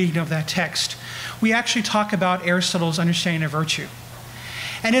sustained reading of that text, we actually talk about Aristotle's understanding of virtue.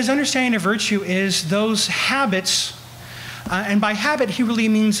 And his understanding of virtue is those habits, and by habit he really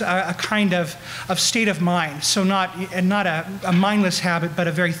means a kind of state of mind. So not a mindless habit, but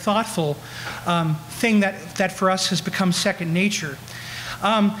a very thoughtful thing that for us has become second nature.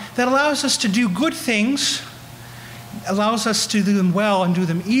 That allows us to do good things, allows us to do them well and do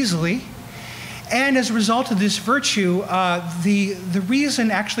them easily. And as a result of this virtue, the reason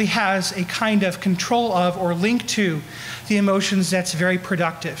actually has a kind of control of or link to the emotions that's very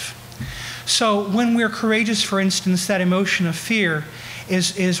productive. So when we're courageous, for instance, that emotion of fear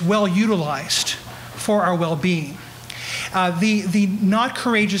is well utilized for our well-being. The not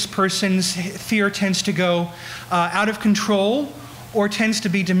courageous person's fear tends to go out of control or tends to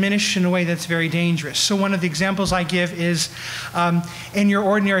be diminished in a way that's very dangerous. So one of the examples I give is in your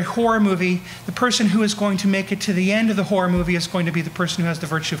ordinary horror movie, the person who is going to make it to the end of the horror movie is going to be the person who has the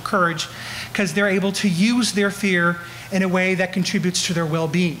virtue of courage, because they're able to use their fear in a way that contributes to their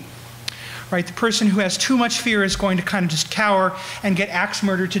well-being. Right? The person who has too much fear is going to kind of just cower and get axe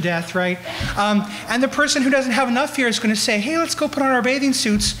murdered to death, right? And the person who doesn't have enough fear is going to say, hey, let's go put on our bathing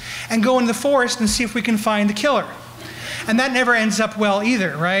suits and go into the forest and see if we can find the killer. And that never ends up well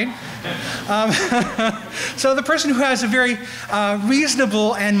either, right? So the person who has a very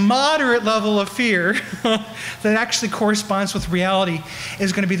reasonable and moderate level of fear that actually corresponds with reality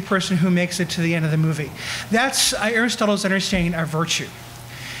is going to be the person who makes it to the end of the movie. That's Aristotle's understanding of virtue.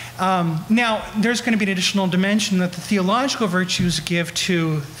 Now, there's going to be an additional dimension that the theological virtues give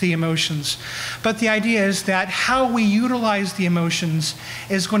to the emotions. But the idea is that how we utilize the emotions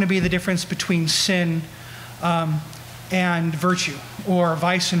is going to be the difference between sin and virtue, or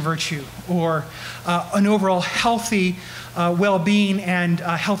vice and virtue, or an overall healthy well-being and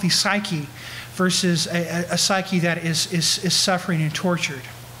a healthy psyche versus a psyche that is suffering and tortured.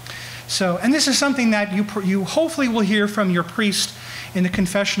 So, and this is something that you hopefully will hear from your priest in the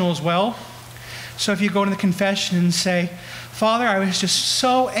confessional as well. So if you go to the confession and say, Father, I was just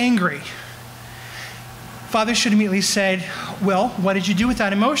so angry, Father should immediately say, well, what did you do with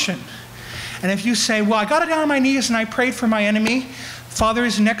that emotion? And if you say, well, I got down on my knees and I prayed for my enemy,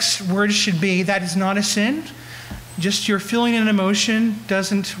 Father's next word should be, that is not a sin. Just your feeling and emotion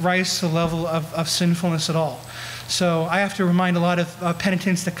doesn't rise to the level of sinfulness at all. So I have to remind a lot of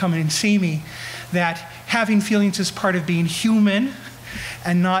penitents that come in and see me that having feelings is part of being human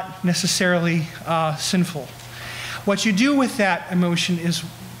and not necessarily sinful. What you do with that emotion is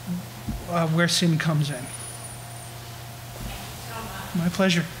where sin comes in. My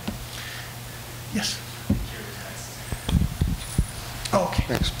pleasure. Yes. Oh, okay.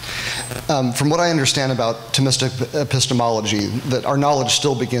 Thanks. From what I understand about Thomistic epistemology, that our knowledge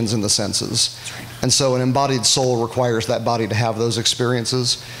still begins in the senses. That's right. And so an embodied soul requires that body to have those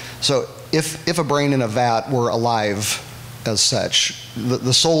experiences. So if a brain in a vat were alive as such,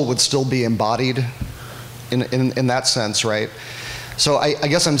 the soul would still be embodied in that sense, right? So I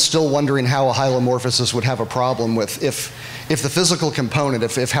guess I'm still wondering how a hylomorphosis would have a problem with if the physical component,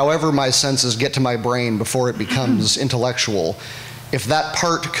 if however my senses get to my brain before it becomes intellectual, if that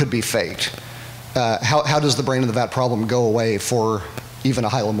part could be faked, how does the brain in the vat problem go away for even a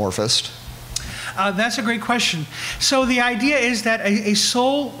hylomorphist? That's a great question. So the idea is that a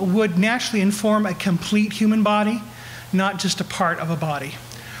soul would naturally inform a complete human body, not just a part of a body.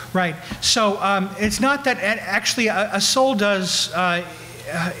 Right. So it's not that actually a soul does,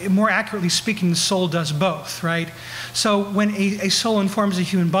 more accurately speaking, the soul does both, right? So when a soul informs a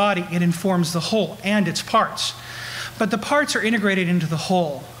human body, it informs the whole and its parts. But the parts are integrated into the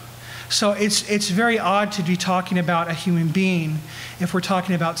whole. So it's very odd to be talking about a human being if we're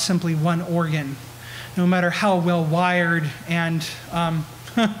talking about simply one organ, no matter how well wired and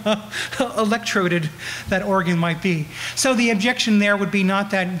electroded that organ might be. So the objection there would be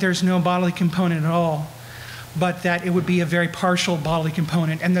not that there's no bodily component at all, but that it would be a very partial bodily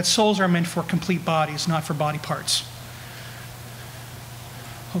component, and that souls are meant for complete bodies, not for body parts.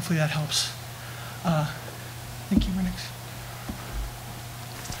 Hopefully that helps. Thank you. Next.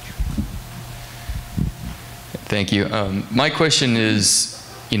 Thank you. My question is,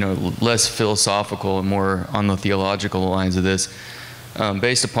 less philosophical and more on the theological lines of this.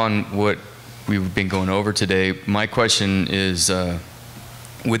 Based upon what we've been going over today, my question is,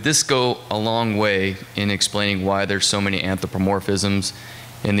 would this go a long way in explaining why there's so many anthropomorphisms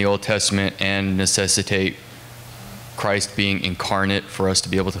in the Old Testament and necessitate Christ being incarnate for us to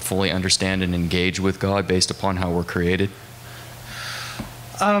be able to fully understand and engage with God based upon how we're created?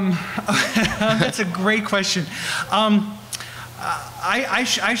 That's a great question.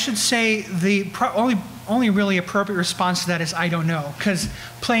 I should say the only really appropriate response to that is I don't know, because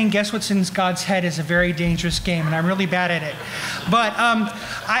playing guess what's in God's head is a very dangerous game, and I'm really bad at it. But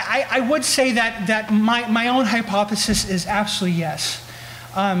I would say that my own hypothesis is absolutely yes.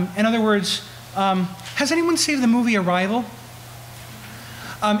 In other words, has anyone seen the movie Arrival?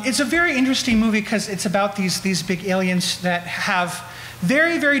 It's a very interesting movie because it's about these big aliens that have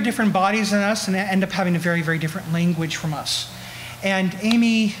very, very different bodies than us and end up having a very, very different language from us. And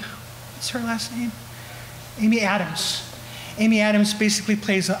Amy, what's her last name? Amy Adams. Amy Adams basically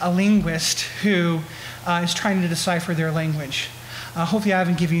plays a linguist who is trying to decipher their language. Hopefully I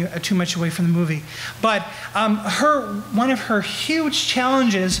haven't given you too much away from the movie. But one of her huge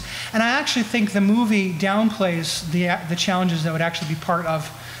challenges, and I actually think the movie downplays the challenges that would actually be part of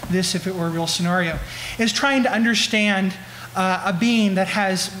this if it were a real scenario, is trying to understand a being that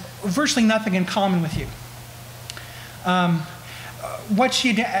has virtually nothing in common with you. What she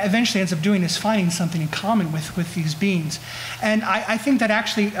eventually ends up doing is finding something in common with these beings. And I think that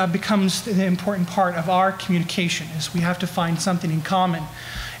actually becomes the important part of our communication, is we have to find something in common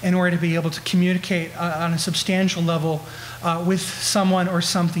in order to be able to communicate on a substantial level with someone or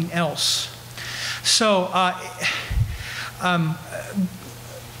something else. So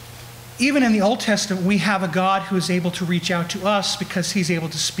even in the Old Testament, we have a God who is able to reach out to us because he's able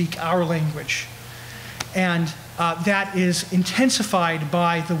to speak our language. And that is intensified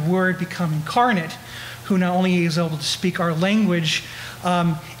by the Word become incarnate, who not only is able to speak our language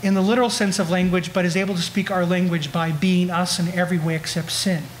in the literal sense of language, but is able to speak our language by being us in every way except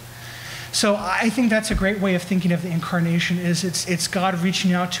sin. So I think that's a great way of thinking of the incarnation, is it's God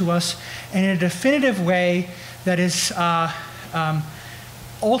reaching out to us in a definitive way that is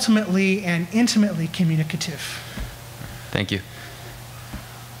ultimately and intimately communicative. Thank you.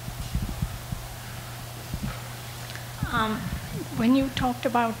 When you talked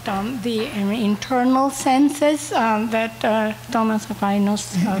about the internal senses that Thomas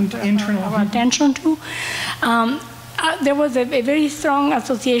Aquinas our attention to, there was a very strong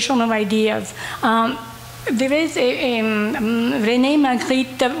association of ideas. There is René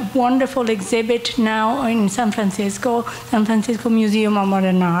Magritte wonderful exhibit now in San Francisco Museum of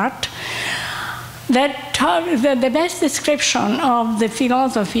Modern Art, that the best description of the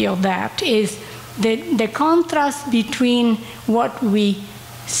philosophy of that is the contrast between what we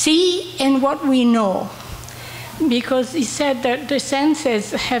see and what we know. Because he said that the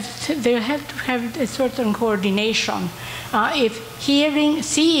senses have to have a certain coordination. If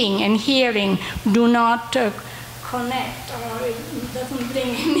seeing and hearing do not connect, or it doesn't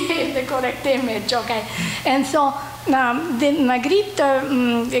bring the correct image, okay? And so the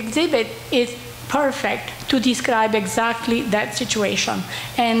Magritte exhibit is perfect to describe exactly that situation.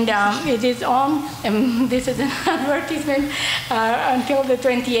 And it is on, this is an advertisement, until the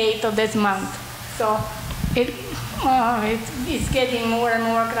 28th of this month. So it's getting more and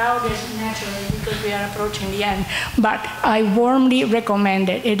more crowded naturally because we are approaching the end. But I warmly recommend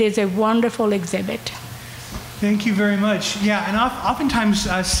it. It is a wonderful exhibit. Thank you very much. Yeah, and oftentimes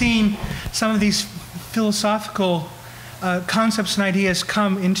seeing some of these philosophical concepts and ideas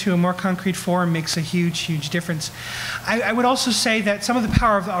come into a more concrete form makes a huge, huge difference. I would also say that some of the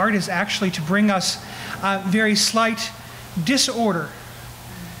power of the art is actually to bring us very slight disorder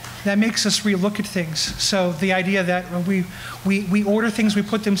that makes us relook at things. So the idea that when we order things, we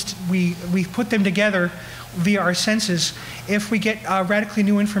put them together via our senses. If we get radically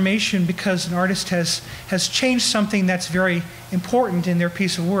new information because an artist has changed something that's very important in their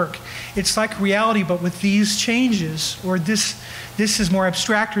piece of work, it's like reality, but with these changes, or this is more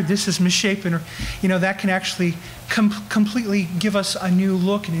abstract, or this is misshapen, or that can actually completely give us a new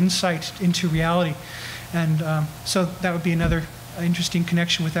look and insight into reality. And so that would be another interesting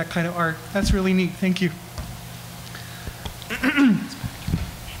connection with that kind of art. That's really neat. Thank you.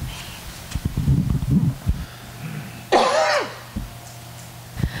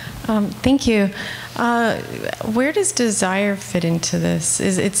 Thank you. Where does desire fit into this?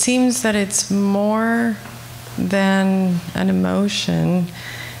 It seems that it's more than an emotion,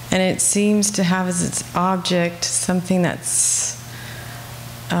 and it seems to have as its object something that's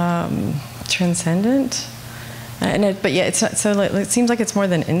transcendent. But yet, it's not, so it seems like it's more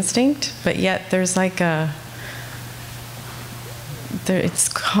than instinct, but yet there's like it's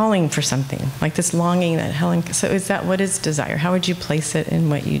calling for something, like this longing that Helen. So what is desire? How would you place it in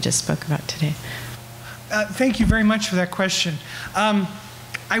what you just spoke about today? Thank you very much for that question.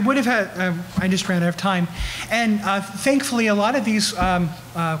 I would have had, I just ran out of time. And thankfully, a lot of these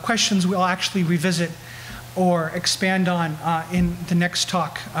questions we'll actually revisit or expand on in the next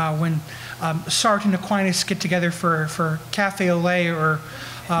talk when Sartre and Aquinas get together for cafe au lait or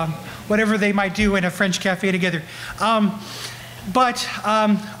whatever they might do in a French cafe together. But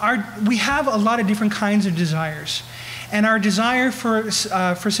we have a lot of different kinds of desires. And our desire for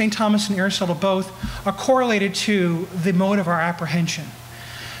St. Thomas and Aristotle both are correlated to the mode of our apprehension.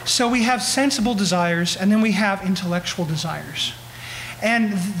 So we have sensible desires, and then we have intellectual desires.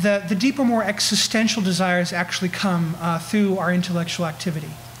 And the deeper, more existential desires actually come through our intellectual activity.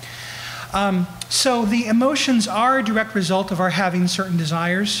 So the emotions are a direct result of our having certain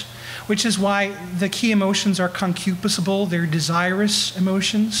desires, which is why the key emotions are concupiscible. They're desirous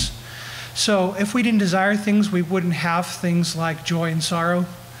emotions. So if we didn't desire things, we wouldn't have things like joy and sorrow,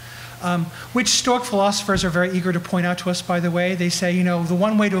 which Stoic philosophers are very eager to point out to us, by the way. They say, you know, the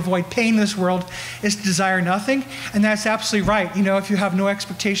one way to avoid pain in this world is to desire nothing. And that's absolutely right. You know, if you have no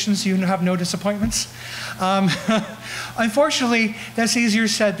expectations, you have no disappointments. Unfortunately, that's easier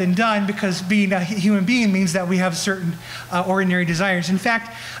said than done, because being a human being means that we have certain ordinary desires. In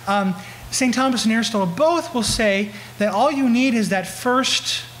fact, St. Thomas and Aristotle both will say that all you need is that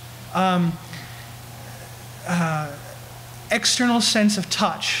first external sense of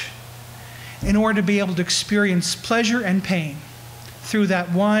touch in order to be able to experience pleasure and pain through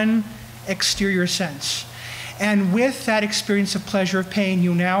that one exterior sense. And with that experience of pleasure, of pain,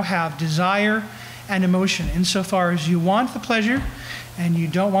 you now have desire and emotion, insofar as you want the pleasure and you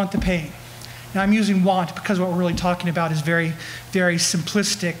don't want the pain. Now, I'm using want because what we're really talking about is very, very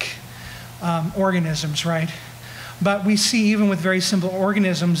simplistic organisms, right? But we see even with very simple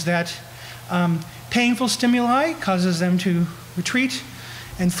organisms that painful stimuli causes them to retreat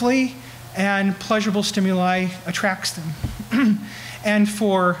and flee, and pleasurable stimuli attracts them. And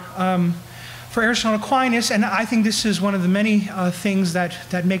for Aristotle and Aquinas, and I think this is one of the many things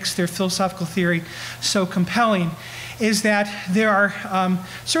that makes their philosophical theory so compelling, is that there are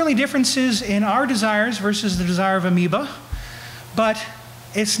certainly differences in our desires versus the desire of amoeba, but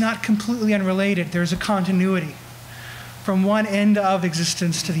it's not completely unrelated. There's a continuity from one end of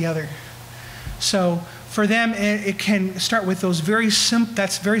existence to the other. So for them, it can start with those very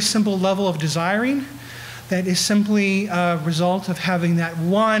simple level of desiring that is simply a result of having that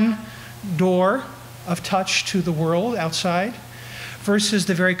one door of touch to the world outside, versus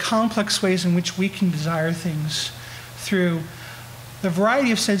the very complex ways in which we can desire things through the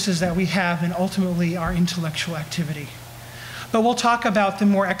variety of senses that we have, and ultimately our intellectual activity. But we'll talk about the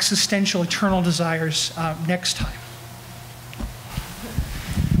more existential, eternal desires next time.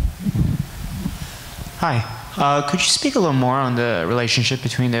 Hi. Could you speak a little more on the relationship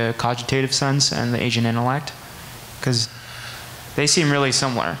between the cogitative sense and the agent intellect? Because they seem really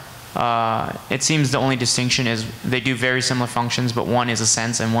similar. It seems the only distinction is they do very similar functions, but one is a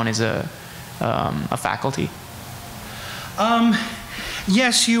sense and one is a faculty.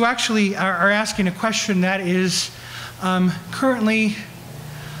 Yes, you actually are asking a question that is currently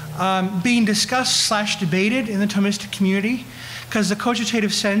being discussed / debated in the Thomistic community, because the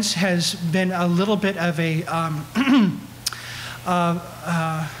cogitative sense has been a little bit of a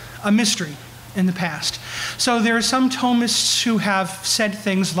mystery in the past. So there are some Thomists who have said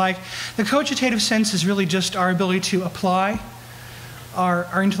things like, the cogitative sense is really just our ability to apply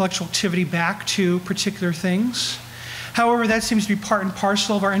our intellectual activity back to particular things. However, that seems to be part and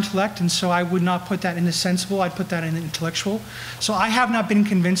parcel of our intellect, and so I would not put that in the sensible, I'd put that in the intellectual. So I have not been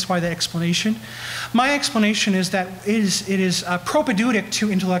convinced by that explanation. My explanation is that it is propedeutic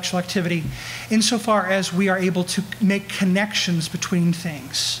to intellectual activity insofar as we are able to make connections between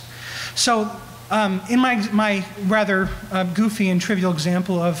things. So in my rather goofy and trivial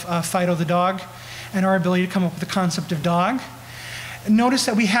example of Fido the dog and our ability to come up with the concept of dog, notice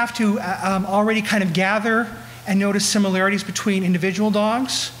that we have to already kind of gather and notice similarities between individual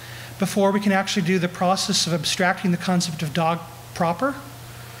dogs before we can actually do the process of abstracting the concept of dog proper.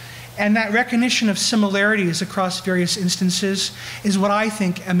 And that recognition of similarities across various instances is what I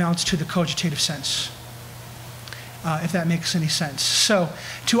think amounts to the cogitative sense. if that makes any sense. So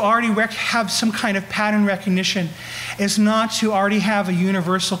to already have some kind of pattern recognition is not to already have a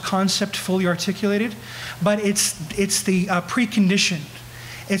universal concept fully articulated, but it's the precondition.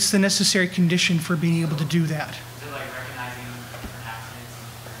 It's the necessary condition for being able to do that. Is it like recognizing different accidents in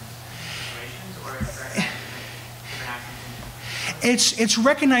different situations, or is it recognizing different accidents? It's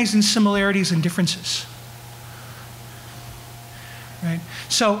recognizing similarities and differences. Right?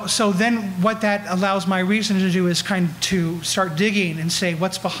 So then what that allows my reason to do is kind of to start digging and say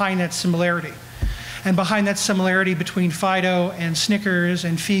what's behind that similarity. And behind that similarity between Fido and Snickers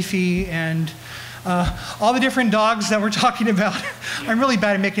and Fifi and all the different dogs that we're talking about. I'm really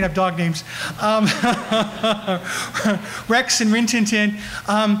bad at making up dog names. Rex and Rin Tin Tin.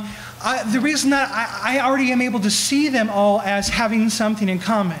 The reason that I already am able to see them all as having something in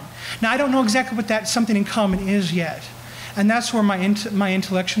common. Now, I don't know exactly what that something in common is yet. And that's where my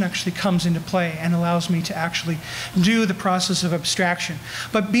intellection actually comes into play and allows me to actually do the process of abstraction.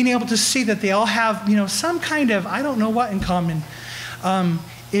 But being able to see that they all have, some kind of, I don't know what in common,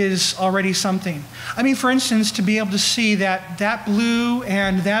 is already something. I mean, for instance, to be able to see that blue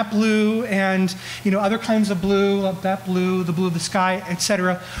and other kinds of blue, that blue, the blue of the sky,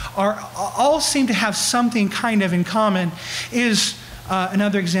 etc., all seem to have something kind of in common is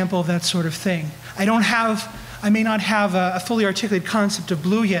another example of that sort of thing. I may not have a fully articulated concept of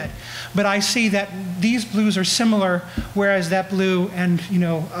blue yet, but I see that these blues are similar, whereas that blue and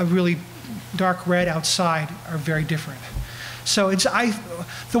a really dark red outside are very different. So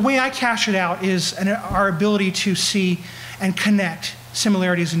the way I cash it out is our ability to see and connect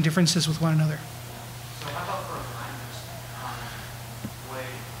similarities and differences with one another. So how about for a blind person?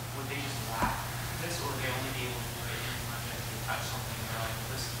 Would they just lack this, or would they only be able to do it in much as they touch something? They're like,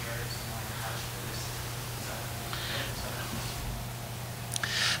 this here is someone to touch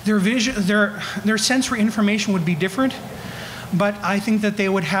this. Their sensory information would be different, but I think that they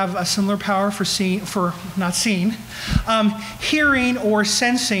would have a similar power for not seeing, hearing or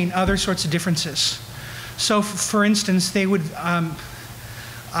sensing other sorts of differences. So, for instance, they would.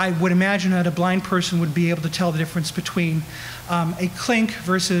 I would imagine that a blind person would be able to tell the difference between a clink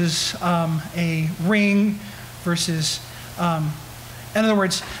versus a ring versus. In other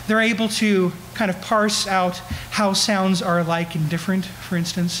words, they're able to kind of parse out how sounds are alike and different, for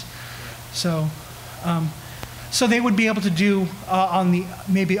instance. So they would be able to do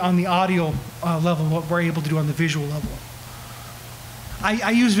maybe on the audio level what we're able to do on the visual level.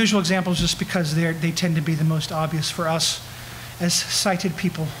 I use visual examples just because they tend to be the most obvious for us as sighted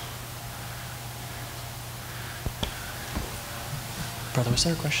people. Brother, was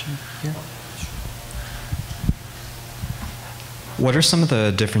there a question here? What are some of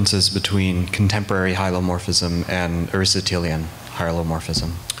the differences between contemporary hylomorphism and Aristotelian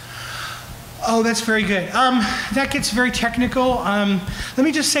hylomorphism? Oh, that's very good. That gets very technical. Let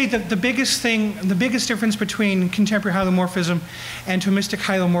me just say that the biggest difference between contemporary hylomorphism and Thomistic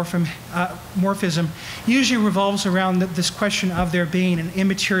hylomorphism usually revolves around this question of there being an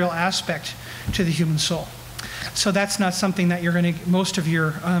immaterial aspect to the human soul. So that's not something that most of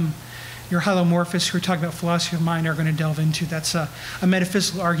your hylomorphists who are talking about philosophy of mind are going to delve into. That's a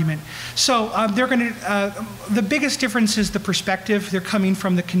metaphysical argument. So the biggest difference is the perspective. They're coming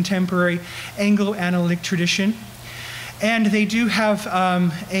from the contemporary Anglo-analytic tradition. And they do have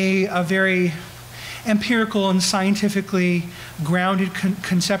a very empirical and scientifically grounded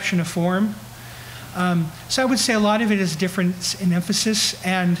conception of form. So I would say a lot of it is difference in emphasis,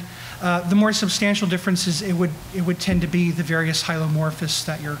 and the more substantial differences, it would tend to be the various hylomorphists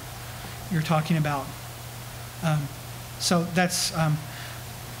that you're talking about. So that's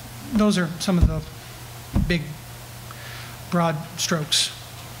those are some of the big, broad strokes.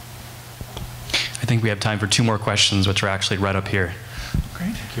 I think we have time for 2 more questions, which are actually right up here.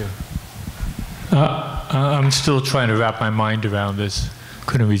 Great. Thank you. I'm still trying to wrap my mind around this.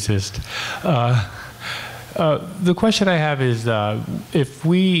 Couldn't resist. The question I have is, if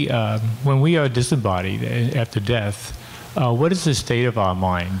when we are disembodied after death, what is the state of our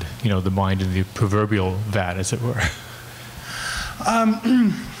mind? The mind in the proverbial vat, as it were.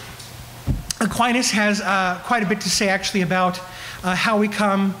 Aquinas has quite a bit to say actually about how we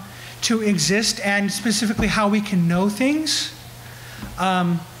come to exist, and specifically how we can know things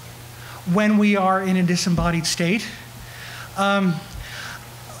when we are in a disembodied state.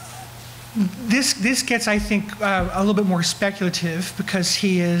 This gets, I think, a little bit more speculative, because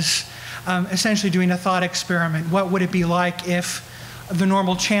he is essentially doing a thought experiment. What would it be like if the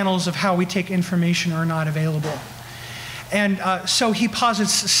normal channels of how we take information are not available? And so he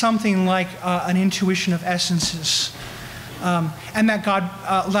posits something like an intuition of essences and that God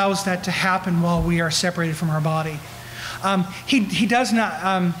allows that to happen while we are separated from our body. He does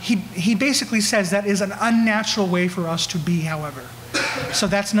not. He basically says that is an unnatural way for us to be, however. So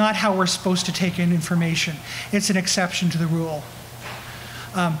that's not how we're supposed to take in information. It's an exception to the rule.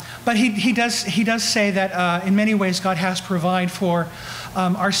 But he does say that in many ways God has to provide for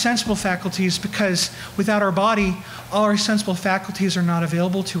our sensible faculties, because without our body, all our sensible faculties are not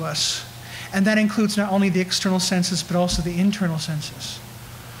available to us. And that includes not only the external senses, but also the internal senses,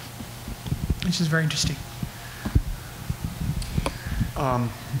 which is very interesting.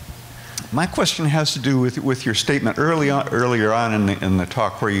 My question has to do with your statement earlier on in the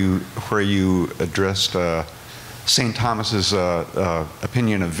talk where you addressed St. Thomas's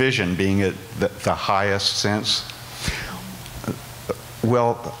opinion of vision being the highest sense.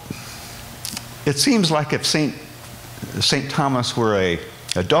 Well, it seems like if St. Thomas were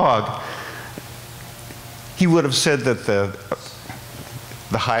a dog, he would have said that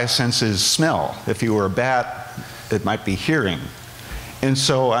the highest sense is smell. If he were a bat, it might be hearing. And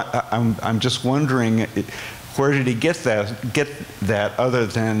so I'm just wondering, where did he get that other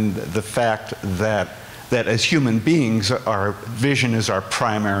than the fact that as human beings, our vision is our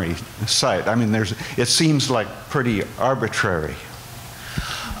primary sight? I mean, it seems like pretty arbitrary.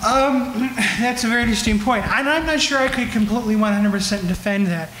 That's a very interesting point. And I'm not sure I could completely 100% defend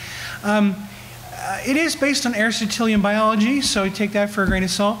that. It is based on Aristotelian biology, so take that for a grain of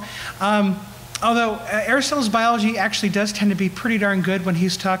salt. Although Aristotle's biology actually does tend to be pretty darn good when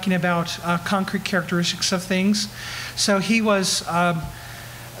he's talking about concrete characteristics of things. So he was,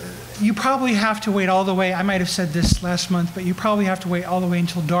 you probably have to wait all the way, I might have said this last month, but you probably have to wait all the way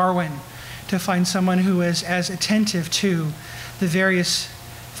until Darwin to find someone who is as attentive to the various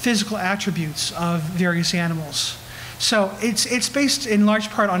physical attributes of various animals. So it's based in large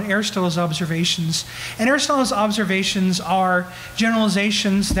part on Aristotle's observations. And Aristotle's observations are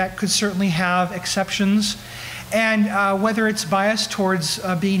generalizations that could certainly have exceptions. And whether it's biased towards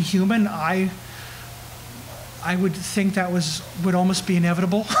being human, I would think that would almost be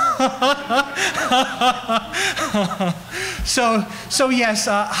inevitable. So yes,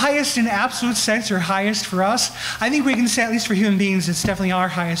 highest in absolute sense, or highest for us. I think we can say, at least for human beings, it's definitely our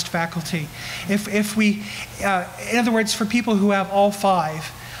highest faculty. If we, in other words, for people who have all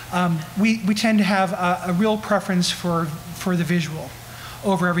five, we tend to have a real preference for the visual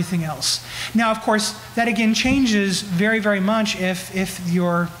over everything else. Now, of course, that again changes very, very much if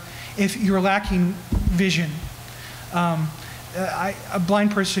you're lacking vision. A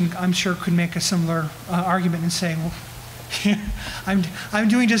blind person, I'm sure, could make a similar argument and say, well, I'm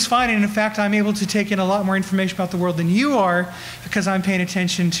doing just fine, and in fact, I'm able to take in a lot more information about the world than you are because I'm paying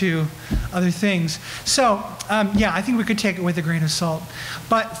attention to other things. So, yeah, I think we could take it with a grain of salt.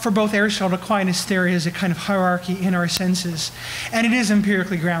 But for both Aristotle and Aquinas, there is a kind of hierarchy in our senses, and it is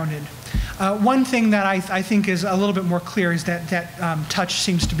empirically grounded. One thing that I think is a little bit more clear is that touch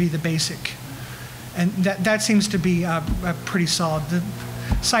seems to be the basic. And that seems to be pretty solid. The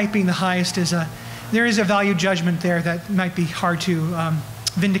sight being the highest there is a value judgment there that might be hard to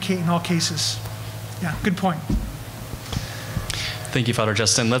vindicate in all cases. Yeah, good point. Thank you, Father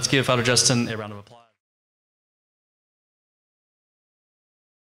Justin. Let's give Father Justin a round of applause.